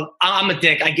like, oh, I'm a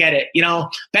dick, I get it. You know,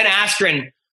 Ben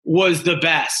Askren was the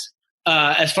best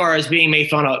as far as being made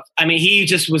fun of. I mean, he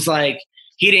just was like,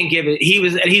 he didn't give it. He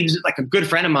was like a good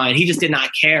friend of mine. He just did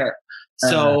not care.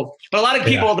 So, but a lot of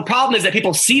people, the problem is that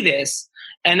people see this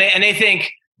and they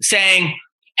think saying,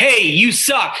 hey, you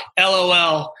suck,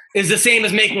 LOL, is the same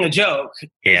as making a joke.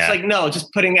 Yeah. It's like, no,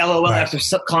 just putting LOL after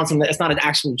constant, it's not an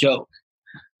actual joke.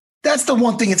 That's the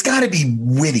one thing. It's got to be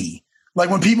witty. Like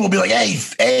when people will be like,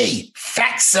 hey,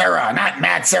 fat Sarah, not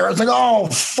Matt Sarah. It's like, oh,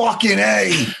 fucking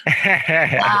A.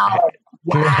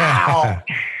 Wow.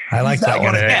 I like that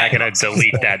one. I gotta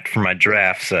delete that from my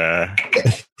drafts. Right.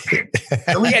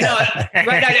 I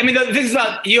mean, the thing is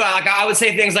about you, like, I would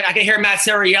say things like, I can hear Matt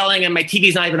Sarah yelling and my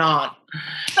TV's not even on.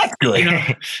 That's good. You know?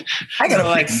 I gotta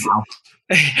like,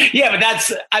 yeah, but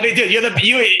that's, I mean, dude,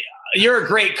 you're a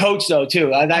great coach though too.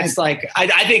 That's like,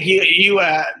 I think you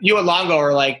and Longo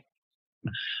are like,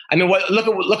 I mean,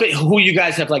 look at who you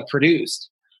guys have like produced.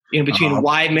 You know, between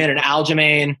Weidman and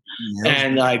Aljamain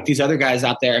and like these other guys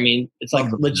out there. I mean, it's like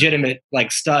legitimate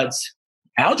like studs.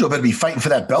 Aljo better be fighting for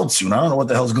that belt soon. I don't know what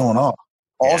the hell's going on.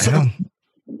 Also,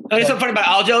 there's something funny about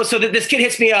Aljo. So this kid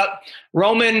hits me up,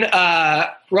 Roman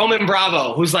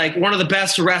Bravo, who's like one of the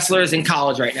best wrestlers in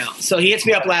college right now. So he hits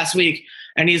me up last week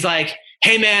and he's like,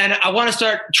 hey man, I want to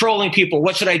start trolling people.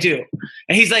 What should I do?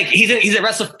 And he's like, he's a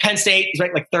wrestler for Penn State. He's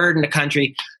like third in the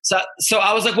country. So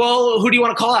I was like, well, who do you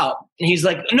want to call out? And he's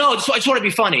like, no, I just want to be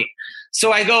funny.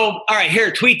 So I go, all right,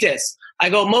 here, tweet this.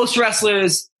 I go, most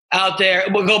wrestlers out there,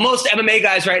 most MMA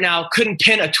guys right now couldn't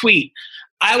pin a tweet.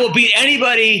 I will beat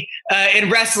anybody in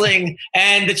wrestling,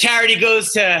 and the charity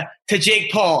goes to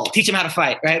Jake Paul. Teach him how to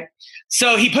fight, right?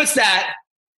 So he puts that.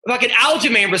 Fucking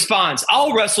Aljamain responds,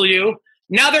 I'll wrestle you.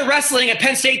 Now they're wrestling at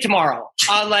Penn State tomorrow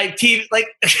on like TV. Like,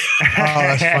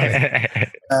 that's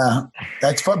funny.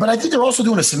 That's fun. But I think they're also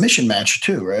doing a submission match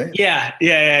too, right? Yeah.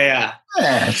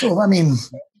 So I mean,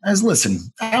 listen,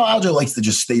 Aljo likes to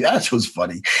just stay. Aljo's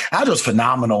funny. Aljo's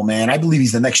phenomenal, man. I believe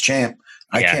he's the next champ.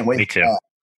 I can't wait. Me too.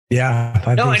 Yeah.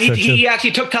 And he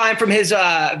actually took time from his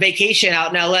vacation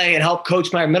out in LA and helped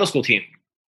coach my middle school team.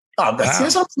 Oh, that's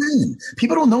what I'm saying.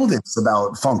 People don't know this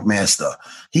about Funk Master.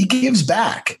 He gives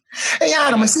back. Hey,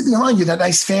 Adam, I see behind you that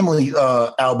nice family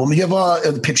album. You have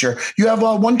the picture. You have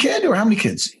one kid, or how many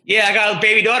kids? Yeah, I got a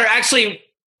baby daughter. Actually,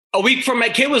 a week from my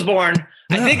kid was born.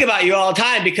 I think about you all the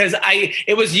time because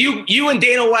it was you and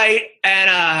Dana White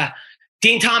and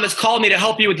Dean Thomas called me to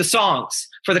help you with the songs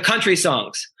for the country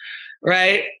songs,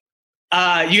 right?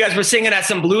 You guys were singing at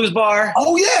some blues bar.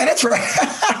 Oh yeah, that's right.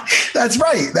 That's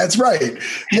right.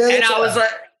 Yeah. And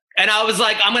I was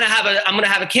like, I'm gonna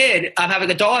have a kid. I'm having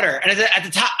a daughter. And at the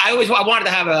time, I wanted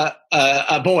to have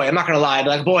a boy. I'm not gonna lie, but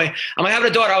like a boy. I'm gonna have a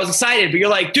daughter. I was excited, but you're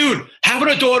like, dude, having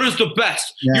a daughter is the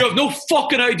best. Yeah. You have no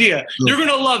fucking idea. You're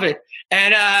gonna love it.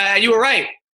 And you were right.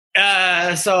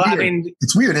 So weird. I mean,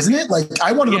 it's weird, isn't it? Like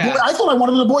I wanted a boy. I thought I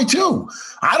wanted a boy too.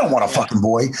 I don't want a fucking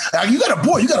boy. You got a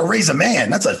boy. You got to raise a man.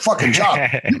 That's a fucking job.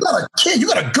 You got a kid. You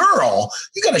got a girl.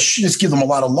 You got to just give them a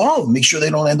lot of love. Make sure they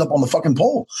don't end up on the fucking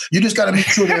pole. You just got to make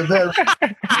sure they're there. You got to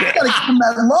give them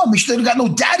that love. Make sure they got no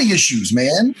daddy issues,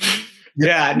 man.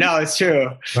 Yeah, no, it's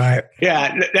true. Right.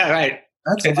 Yeah, right.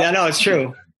 No, it's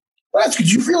true. That's good.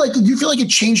 Did you feel like it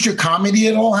changed your comedy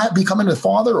at all? Becoming a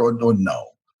father, or no?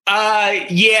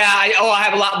 Yeah. I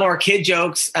have a lot more kid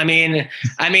jokes. I mean,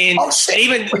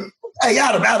 even. Hey,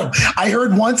 Adam, I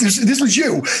heard once, this was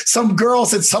you. Some girl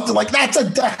said something like, that's a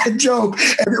dad joke.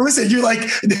 And listen, you're like,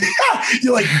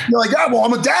 yeah, well,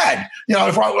 I'm a dad. You know,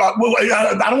 if I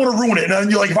don't want to ruin it. And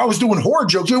you're like, if I was doing horror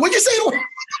jokes, what'd you say?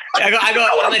 I go,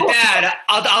 I'm a dad.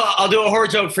 I'll do a horror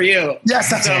joke for you. Yes,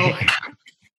 that's right.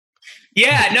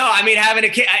 Yeah, no, I mean, having a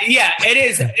kid,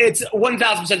 it's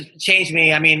 1,000% changed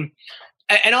me. I mean,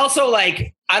 and also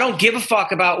like, I don't give a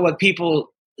fuck about what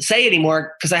people say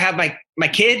anymore because I have my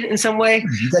kid in some way.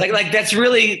 Like that's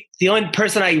really the only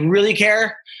person I really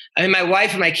care. I mean, my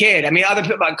wife and my kid. I mean,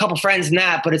 a couple friends and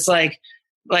that, but it's like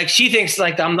she thinks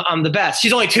like I'm the best.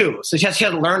 She's only 2, so she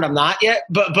hasn't learned I'm not yet.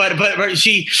 But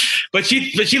she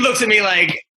looks at me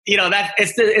like, you know, that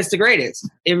it's the greatest.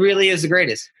 It really is the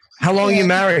greatest. How long are you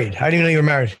married? How do you know you were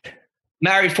married?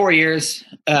 Married 4 years.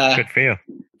 Good for you.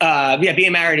 Yeah,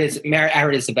 being married is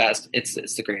the best. It's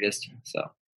the greatest.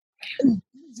 So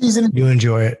you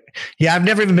enjoy it. Yeah, I've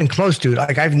never even been close to it.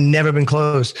 Like I've never been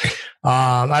close.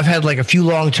 I've had like a few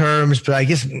long terms, but I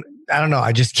guess I don't know.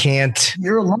 I just can't.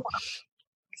 You're alone.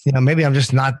 maybe I'm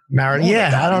just not married.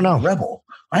 I don't know. Rebel.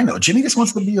 I know. Jimmy just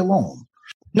wants to be alone.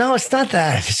 No, it's not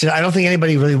that. It's just, I don't think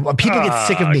anybody really. People get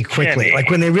sick of me quickly. Jimmy. Like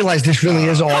when they realize this really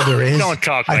is all there is. Don't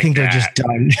talk I think they're just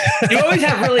done. You always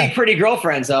have really pretty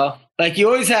girlfriends, though. Like you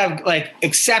always have like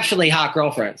exceptionally hot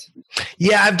girlfriends.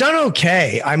 Yeah, I've done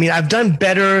okay. I mean, I've done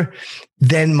better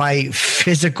than my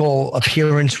physical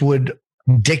appearance would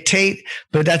dictate.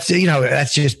 But that's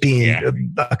that's just being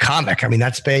a comic. I mean,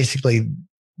 that's basically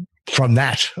from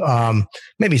that.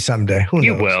 Maybe someday. Who knows?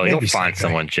 You will. Maybe You'll find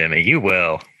someone, Jimmy. You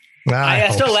will. I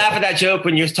still laugh at that joke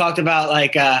when you talked about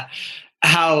like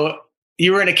how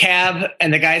you were in a cab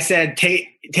and the guy said, take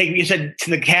you said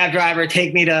to the cab driver,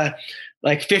 take me to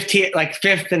like 15th, like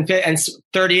 5th and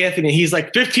 30th. And he's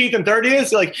like 15th and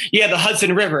 30th. Like, yeah, the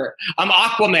Hudson River. I'm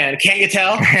Aquaman. Can't you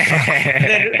tell?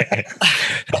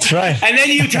 That's right. And then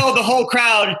you tell the whole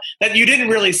crowd that you didn't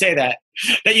really say that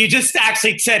you just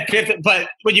actually said 5th, but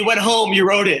when you went home, you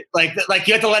wrote it. Like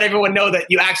you had to let everyone know that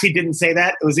you actually didn't say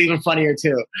that. It was even funnier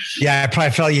too. Yeah, I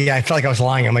probably felt like I was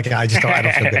lying. I'm like, I don't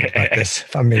feel good about this,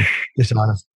 if I'm being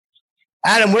dishonest.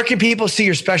 Adam, where can people see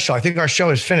your special? I think our show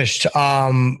is finished.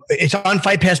 It's on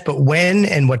Fight Pass, but when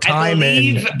and what time? I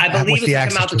believe it's going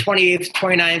to come out the 28th,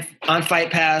 29th on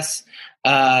Fight Pass.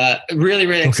 Really,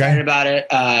 really excited about it.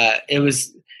 It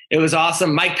was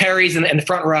awesome. Mike Perry's in the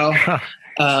front row.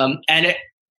 And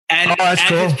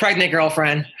cool. His pregnant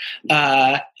girlfriend.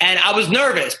 And I was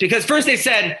nervous because first they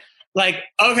said, like,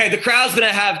 okay, the crowd's going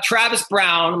to have Travis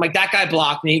Brown. I'm like, that guy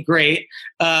blocked me. Great.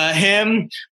 Him,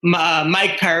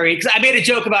 Mike Perry. Because I made a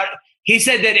joke about, he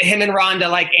said that him and Rhonda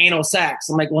like anal sex.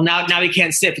 I'm like, well, now he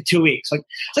can't sit for 2 weeks. Like,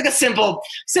 it's like a simple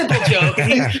joke.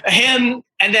 Him,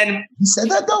 and then. He said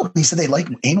that though? He said they like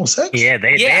anal sex? Yeah,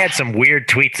 they had some weird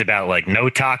tweets about like no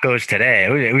tacos today.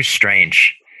 It was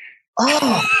strange.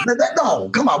 Oh, no,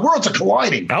 come on. Worlds are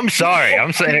colliding. I'm sorry.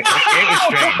 I'm saying it was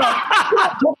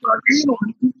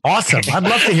strange. Awesome. I'd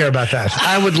love to hear about that.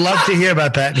 I would love to hear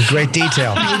about that in great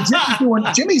detail.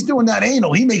 Jimmy's doing that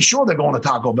anal. He makes sure they're going to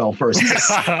Taco Bell first.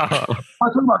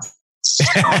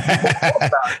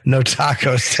 No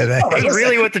tacos today. That's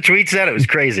really what the tweet said. It was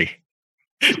crazy.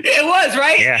 It was,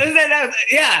 right? Yeah.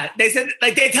 Yeah. They said,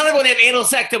 like, they tell everyone they have anal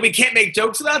sex that we can't make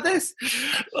jokes about this.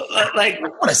 Like, I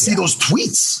want to see those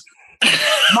tweets.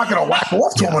 I'm not going to whack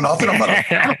off to him enough, and I'm going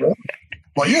to.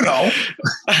 Well, you know.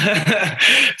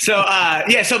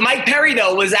 So Mike Perry,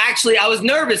 though, was actually, I was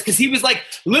nervous because he was like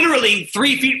literally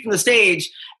 3 feet from the stage.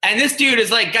 And this dude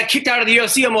is like, got kicked out of the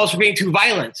UFC almost for being too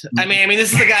violent. I mean,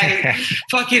 this is the guy that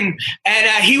fucking,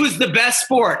 and he was the best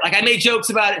sport. Like, I made jokes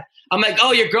about it. I'm like,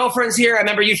 oh, your girlfriend's here. I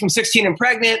remember you from 16 and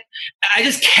Pregnant. I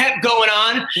just kept going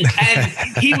on. And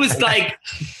he was like,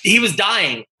 he was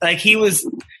dying. Like, he was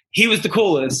the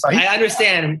coolest. I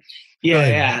understand.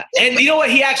 Yeah. And you know what?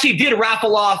 He actually did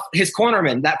raffle off his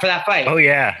cornerman for that fight. Oh,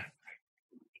 yeah.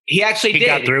 He actually did. He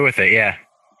got through with it, yeah.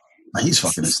 He's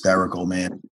fucking hysterical,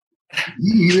 man.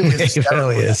 He really is. He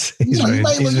really is. He's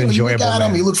enjoyable. Look at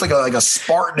him. He looks like a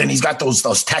Spartan, and he's got those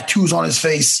tattoos on his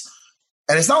face.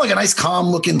 And it's not like a nice,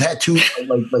 calm-looking tattoo.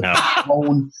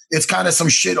 No. It's kind of some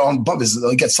shit on above his.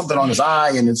 He gets something on his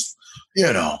eye, and it's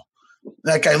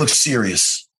that guy looks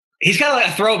serious. He's kind of like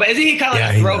a throwback. Isn't he kind of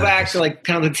like a throwback to like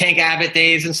kind of the Tank Abbott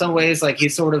days in some ways? Like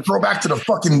he's sort of throwback to the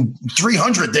fucking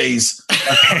 300 days.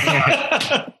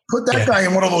 Put that guy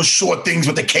in one of those short things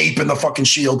with the cape and the fucking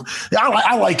shield. Yeah,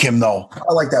 I like him though.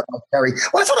 I like that Perry.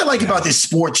 Well, that's what I like about this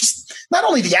sport. Just not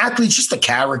only the athletes, just the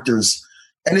characters.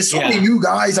 And there's so many new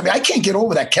guys. I mean, I can't get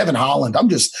over that Kevin Holland.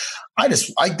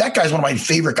 That guy's one of my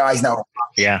favorite guys now.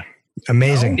 Yeah.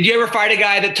 Amazing. Did you ever fight a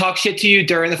guy that talked shit to you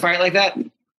during the fight like that?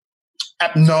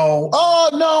 No. Oh,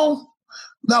 no.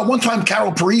 No, one time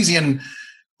Carol Parisian,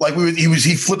 like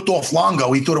he flipped off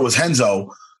Longo. He thought it was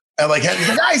Henzo. And like, he's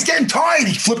like, he's getting tired.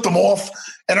 He flipped him off.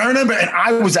 And I remember, and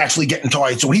I was actually getting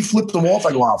tired. So when he flipped him off,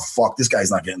 I go, oh, fuck, this guy's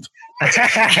not getting tired.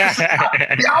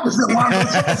 The opposite, Longo,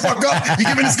 shut the fuck up. You're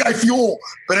giving this guy fuel.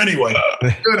 But anyway,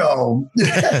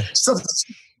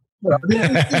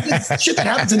 shit that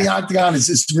happens in the octagon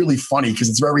is really funny because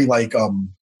it's very like,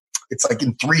 it's like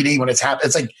in 3D when it's happening.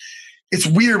 It's like, it's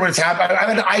weird when it's happening.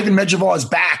 I had Ivan Medvedev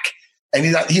back, and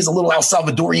he's a little El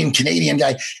Salvadorian Canadian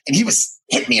guy, and he was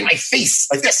hitting me in my face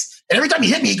like this. And every time he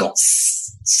hit me, he goes,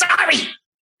 sorry.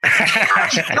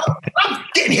 I'm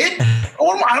getting hit.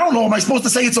 I don't know. Am I supposed to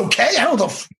say it's okay? I don't know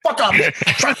the fuck I'm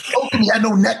trying to poke him. He had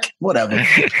no neck. Whatever.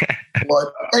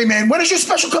 But hey, man, when is your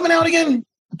special coming out again?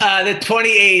 The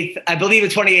 28th. I believe the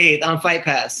 28th on Fight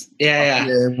Pass. Yeah.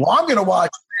 Well, I'm going to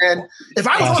watch. And if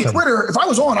I was on Twitter, if I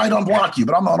was on, I'd unblock you,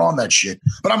 but I'm not on that shit.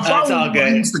 But I'm following you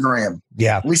on Instagram.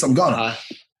 Yeah. At least I'm gonna.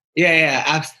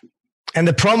 Yeah. And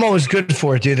the promo is good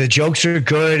for it, dude. The jokes are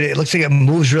good. It looks like it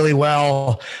moves really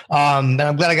well. And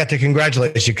I'm glad I got to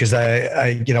congratulate you because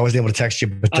I wasn't able to text you,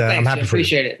 but I'm happy for you.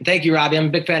 Appreciate it. Thank you, Robbie. I'm a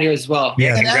big fan of yours as well.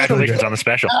 Yeah, congratulations on the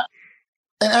special.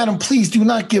 And Adam, please do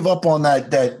not give up on that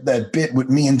bit with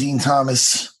me and Dean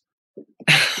Thomas.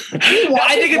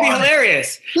 I think it'd be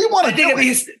hilarious. We want to do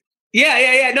it.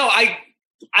 Yeah. No,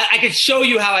 I could show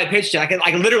you how I pitched it.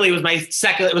 I literally, it was my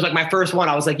second, it was like my first one.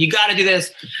 I was like, you got to do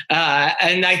this.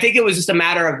 And I think it was just a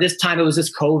matter of this time. It was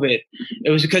just COVID. It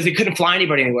was because they couldn't fly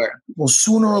anybody anywhere. Well,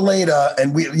 sooner or later,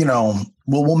 and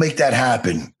we'll make that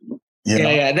happen.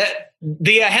 Yeah.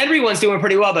 The Henry one's doing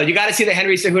pretty well though. You got to see the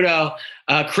Henry Cejudo,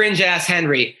 cringe ass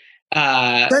Henry.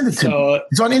 Send it to me.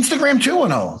 It's on Instagram too, or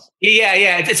no?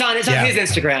 Yeah. It's on his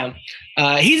Instagram.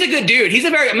 He's a good dude. He's a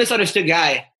very misunderstood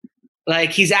guy.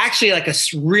 Like he's actually like a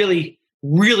really,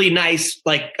 really nice,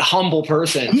 like humble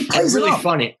person. He plays really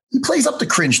funny. He plays up the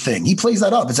cringe thing. He plays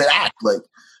that up. It's an act. Like,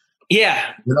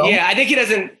 yeah. I think he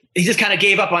doesn't. He just kind of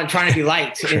gave up on trying to be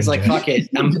liked. He's like, fuck it,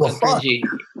 I'm cringy.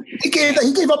 He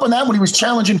gave up on that when he was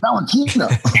challenging Valentino.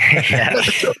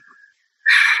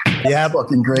 Yeah,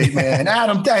 fucking great, man.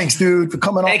 Adam, thanks, dude, for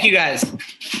coming on. Thank you, guys.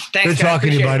 Thanks. Good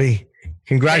talking to you, buddy.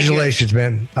 Congratulations,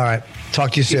 man. All right.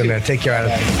 Talk to you soon, man. Take care,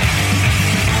 Adam.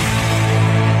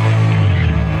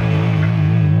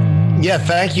 Yeah,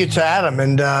 thank you to Adam.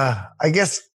 And I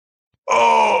guess, we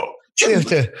have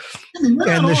to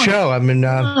end the show. I mean,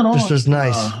 this was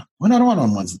nice. We're not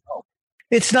on Wednesday.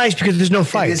 It's nice because there's no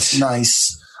fights. It's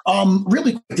nice.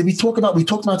 Really quick, we talked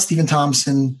about Stephen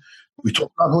Thompson. We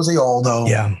talked about Jose Aldo.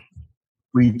 Yeah.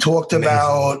 We talked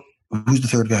about, who's the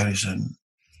third guy who said?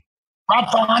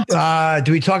 Rob Font.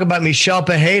 Do we talk about Michel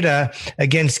Pereira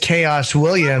against Chaos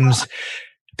Williams?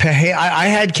 I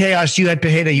had Chaos. You had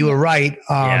Pereira. You were right.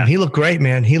 He looked great,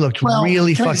 man. He looked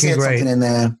really fucking great. In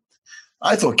there.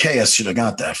 I thought Chaos should have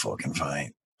got that fucking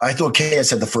fight. I thought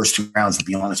Chaos had the first 2 rounds, to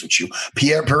be honest with you.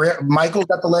 Michael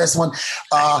got the last one.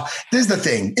 This is the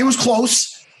thing. It was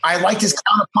close. I liked his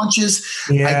counter punches.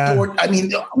 Yeah. With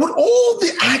all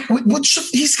the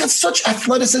he's got such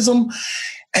athleticism,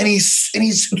 and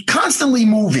he's constantly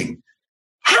moving.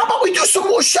 How about we do some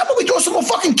more? How about we do some more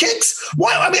fucking kicks?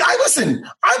 Why? I mean,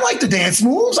 I like the dance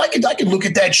moves. I could look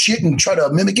at that shit and try to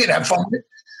mimic it, have fun with it.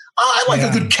 I like a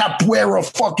good capoeira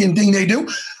fucking thing they do.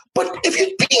 But if you're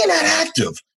being that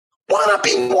active, why not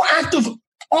be more active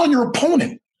on your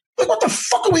opponent? Like, what the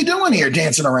fuck are we doing here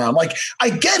dancing around? Like, I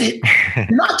get it.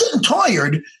 You're not getting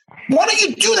tired. Why don't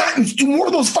you do that and do more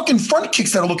of those fucking front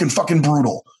kicks that are looking fucking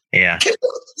brutal? Yeah.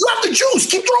 You have the juice.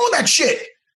 Keep throwing that shit.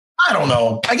 I don't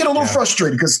know. I get a little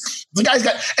frustrated because the guy's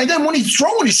got, and then when he's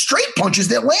throwing his straight punches,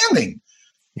 they're landing.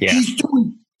 Yeah. He's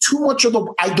doing too much of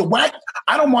the whack.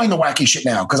 I don't mind the wacky shit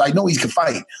now because I know he can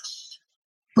fight,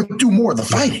 but do more of the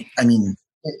fighting. I mean,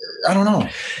 I don't know.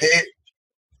 It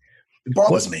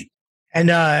bothers me. And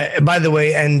by the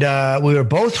way, we were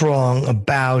both wrong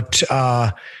about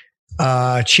Chito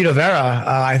Vera.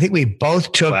 I think we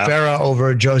both took Vera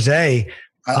over Jose.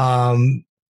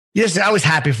 Yes, I was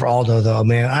happy for Aldo, though,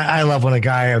 man. I love when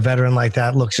a veteran like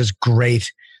that, looks as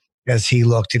great as he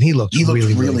looked, and he looked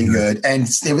really good. And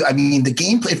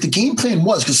the game plan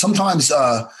was, because sometimes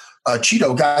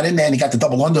Chito got in there and he got the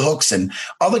double underhooks, and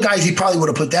other guys he probably would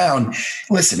have put down.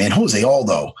 Listen, man, Jose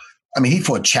Aldo. I mean, he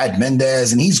fought Chad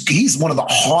Mendez, and he's one of the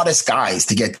hardest guys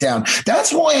to get down.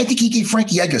 That's why I think he gave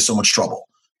Frankie Edgar so much trouble.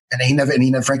 And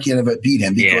Frankie never beat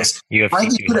him because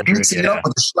Frankie could have mixed it up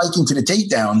with the striking to the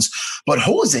takedowns. But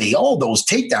Jose, all those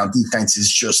takedown defense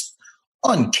is just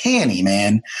uncanny,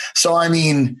 man. So, I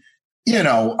mean,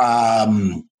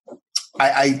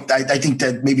 I think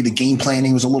that maybe the game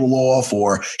planning was a little off,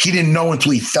 or he didn't know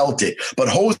until he felt it. But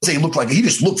Jose he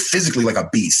just looked physically like a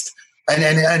beast.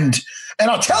 And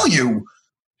I'll tell you,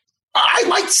 I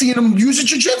like seeing him use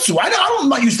jiu-jitsu. I'm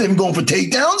not used to him going for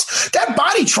takedowns. That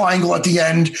body triangle at the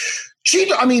end,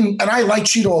 Chito, I mean, and I like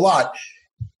Chito a lot,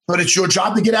 but it's your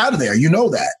job to get out of there. You know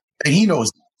that. And he knows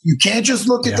that. You can't just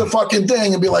look at the fucking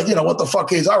thing and be like, what the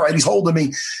fuck is, all right, he's holding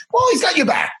me. Well, he's got your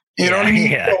back. You know what I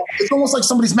mean? Yeah. So it's almost like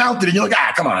somebody's mounted and you're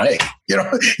like, come on, hey,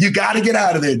 you got to get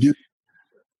out of there, dude.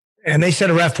 And they said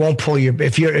a ref won't pull you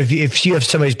if you have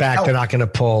somebody's back. They're not going to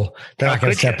pull. They're not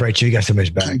going to separate you. You got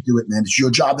somebody's back. Can't do it, man. It's your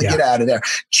job to get out of there.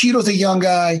 Chito's a young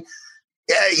guy.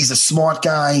 Yeah, he's a smart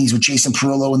guy. He's with Jason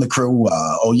Perillo and the crew.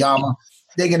 Oyama.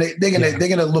 They're gonna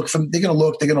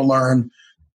learn.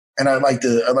 And I like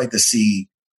to see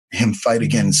him fight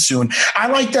again soon. I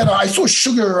like that. I saw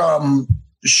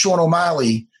Sean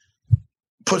O'Malley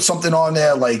put something on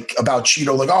there like about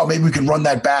Chito, like, oh, maybe we can run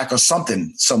that back or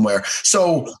something somewhere.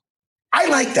 So I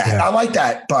like that. Yeah. I like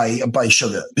that by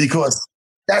Sugar, because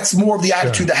That's more of the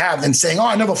attitude to have than saying, "Oh,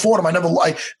 I never fought him. I was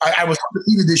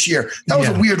undefeated this year." That was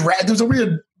a weird. There was a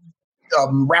weird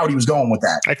route he was going with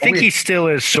that. I think he still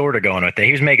is sort of going with it.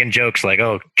 He was making jokes like,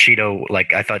 "Oh, Cheeto,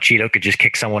 like I thought Cheeto could just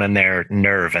kick someone in their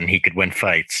nerve and he could win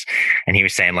fights." And he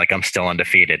was saying like, "I'm still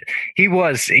undefeated." He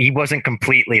wasn't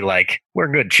completely like,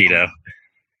 "We're good, Cheeto."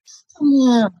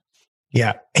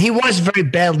 Yeah, he was very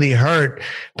badly hurt,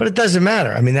 but it doesn't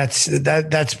matter. I mean,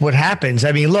 that's what happens.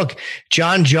 I mean, look,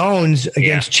 John Jones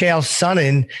against Chael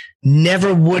Sonnen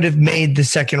never would have made the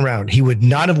second round. He would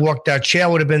not have walked out. Chael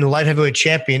would have been the light heavyweight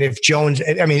champion if Jones.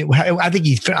 I mean, I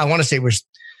think I want to say it was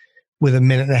with a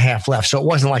minute and a half left, so it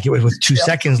wasn't like it was with 2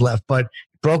 seconds left, but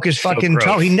broke his fucking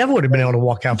toe. He never would have been able to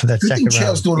walk out for that second round.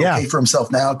 Chael's doing okay for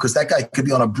himself now because that guy could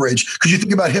be on a bridge. Because you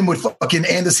think about him with fucking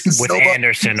Anderson Silva. With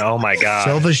Anderson, oh my God.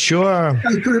 Silva, sure.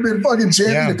 He could have been fucking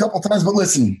champion a couple times, but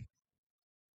listen.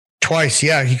 Twice,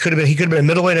 yeah. He could have been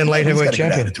middleweight and light heavyweight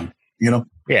champion. Attitude, you know?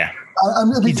 Yeah.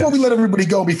 Before we let everybody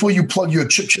go, before you plug your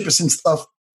Chip Chipperson stuff,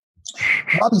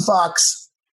 Bobby Fox,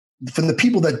 for the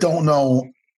people that don't know,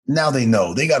 now they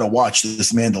know. They got to watch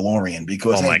this Mandalorian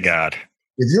because, oh my God.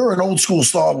 If you're an old school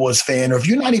Star Wars fan, or if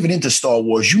you're not even into Star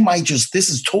Wars, you might this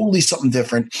is totally something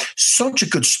different. Such a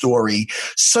good story,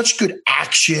 such good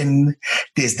action.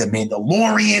 There's the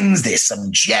Mandalorians, there's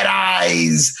some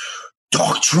Jedis,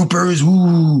 Dark Troopers.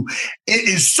 Ooh, it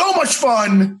is so much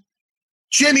fun.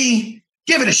 Jimmy,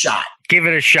 give it a shot. Give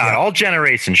it a shot. All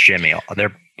generations, Jimmy.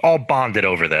 They're all bonded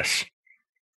over this.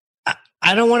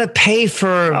 I don't want to pay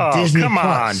for Disney come Plus.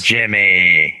 on,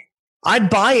 Jimmy. I'd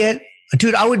buy it.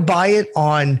 Dude, I would buy it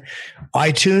on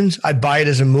iTunes. I'd buy it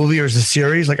as a movie or as a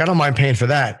series. Like, I don't mind paying for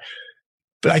that.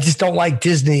 But I just don't like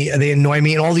Disney. They annoy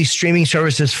me. And all these streaming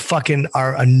services fucking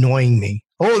are annoying me.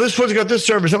 Oh, this one's got this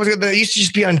service. That one's got that. It used to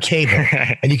just be on cable.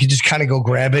 And you could just kind of go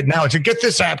grab it. Now it's get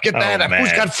this app, get that app. Man.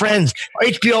 Who's got Friends?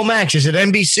 HBO Max. Is it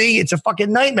NBC? It's a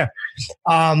fucking nightmare.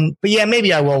 But yeah,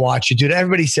 maybe I will watch it, dude.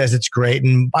 Everybody says it's great.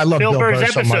 And I love Bill Burr's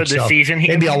so episode much. This season.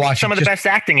 Maybe I'll watch some of the best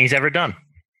acting he's ever done.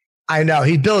 I know.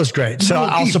 Bill is great. So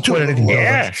I'll support anything.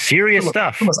 Yeah, serious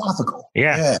stuff. Philosophical.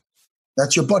 Yeah.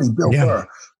 That's your buddy, Bill Burr.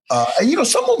 And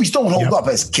some movies don't hold up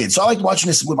as kids. So I like watching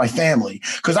this with my family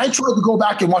because I tried to go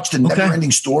back and watch the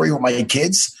Never-Ending Story with my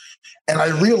kids, and I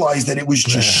realized that it was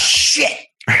just shit.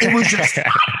 It was just it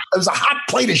was a hot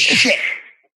plate of shit.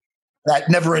 That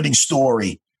Never-Ending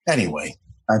Story. Anyway,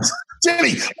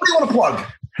 Jimmy, what do you want to plug?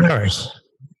 All right.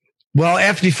 Well,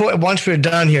 once we're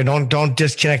done here, don't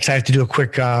disconnect. I have to do a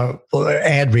quick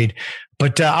ad read,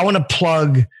 but I want to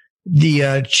plug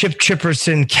the Chip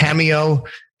Chipperson Cameo,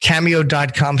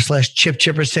 cameo.com/Chip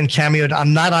Chipperson Cameo.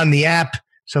 I'm not on the app.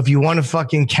 So if you want to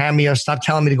fucking Cameo, stop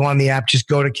telling me to go on the app. Just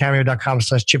go to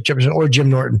cameo.com/Chip Chipperson or Jim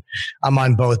Norton. I'm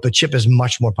on both, but Chip is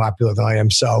much more popular than I am.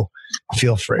 So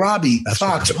feel free. Robbie,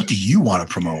 Fox, what do you want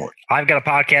to promote? I've got a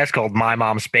podcast called My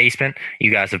Mom's Basement. You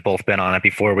guys have both been on it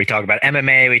before. We talk about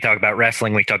MMA. We talk about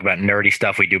wrestling. We talk about nerdy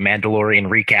stuff. We do Mandalorian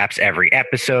recaps every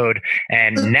episode.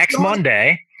 And next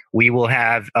Monday, we will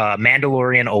have a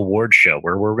Mandalorian award show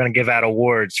where we're going to give out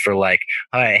awards for like,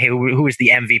 hey, who is the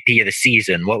MVP of the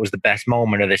season? What was the best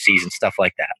moment of the season? Stuff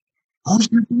like that. Who's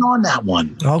on that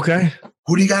one? Okay.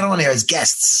 Who do you got on there as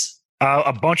guests?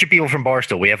 A bunch of people from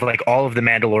Barstool. We have like all of the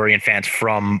Mandalorian fans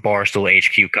from Barstool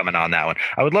HQ coming on that one.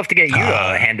 I would love to get you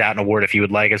to hand out an award if you would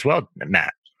like as well,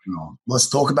 Matt. No, let's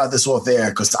talk about this off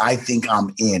air because I think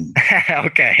I'm in.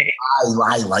 Okay.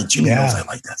 I like Jimmy knows I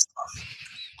like that stuff.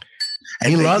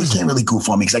 And he can't really goof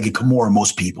on me because I get more than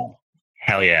most people.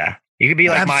 Hell yeah. You could be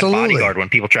like my bodyguard when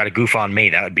people try to goof on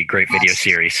me. That would be a great video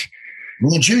series.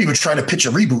 Me and Jimmy were trying to pitch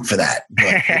a reboot for that.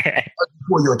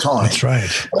 Before your time. That's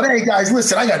right. But hey, guys,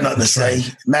 listen, I got nothing to say.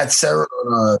 Right. Matt, Sarah.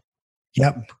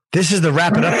 Yep. This is the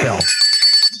wrap it up bell.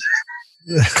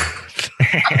 Did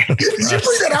you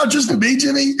bring that out just for me,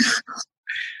 Jimmy?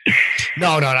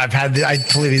 No. I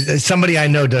believe somebody I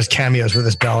know does cameos with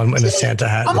this bell and a Santa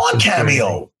hat. I'm on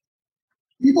Cameo.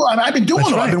 People, I've been doing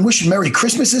it. Right. I've been wishing Merry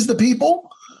Christmases to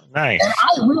people. Nice. And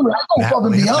I go above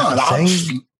and beyond.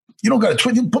 You don't got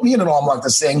to put me in an arm like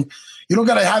to sing. You don't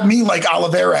got to have me like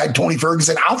Oliveira had Tony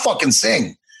Ferguson. I'll fucking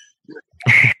sing.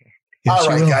 All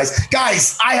right, guys.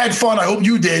 Guys, I had fun. I hope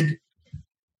you did.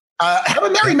 Have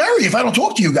a Merry if I don't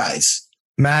talk to you guys.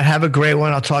 Matt, have a great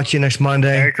one. I'll talk to you next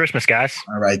Monday. Merry Christmas, guys.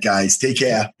 All right, guys. Take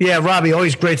care. Yeah, Robbie,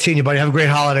 always great seeing you, buddy. Have a great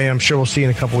holiday. I'm sure we'll see you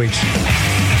in a couple weeks.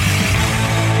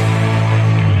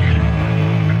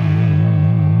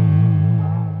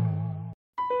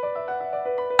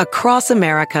 Across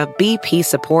America, BP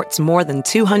supports more than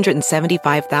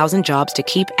 275,000 jobs to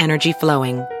keep energy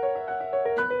flowing.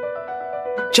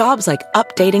 Jobs like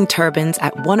updating turbines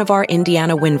at one of our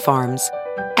Indiana wind farms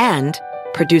and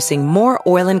producing more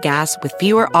oil and gas with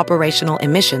fewer operational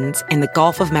emissions in the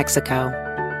Gulf of Mexico.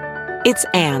 It's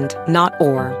and, not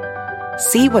or.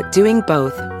 See what doing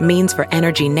both means for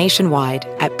energy nationwide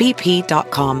at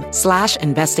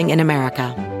bp.com/investing in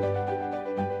America.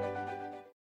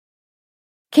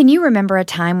 Can you remember a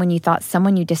time when you thought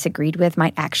someone you disagreed with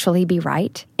might actually be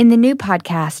right? In the new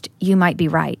podcast, You Might Be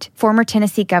Right, former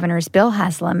Tennessee Governors Bill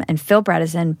Haslam and Phil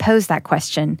Bredesen pose that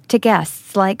question to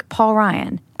guests like Paul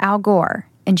Ryan, Al Gore,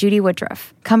 and Judy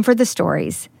Woodruff. Come for the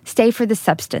stories, stay for the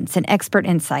substance and expert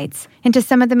insights into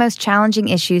some of the most challenging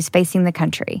issues facing the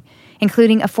country,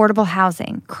 including affordable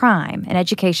housing, crime, and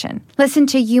education. Listen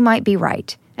to You Might Be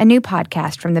Right, a new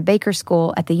podcast from the Baker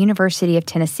School at the University of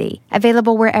Tennessee,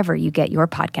 available wherever you get your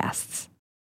podcasts.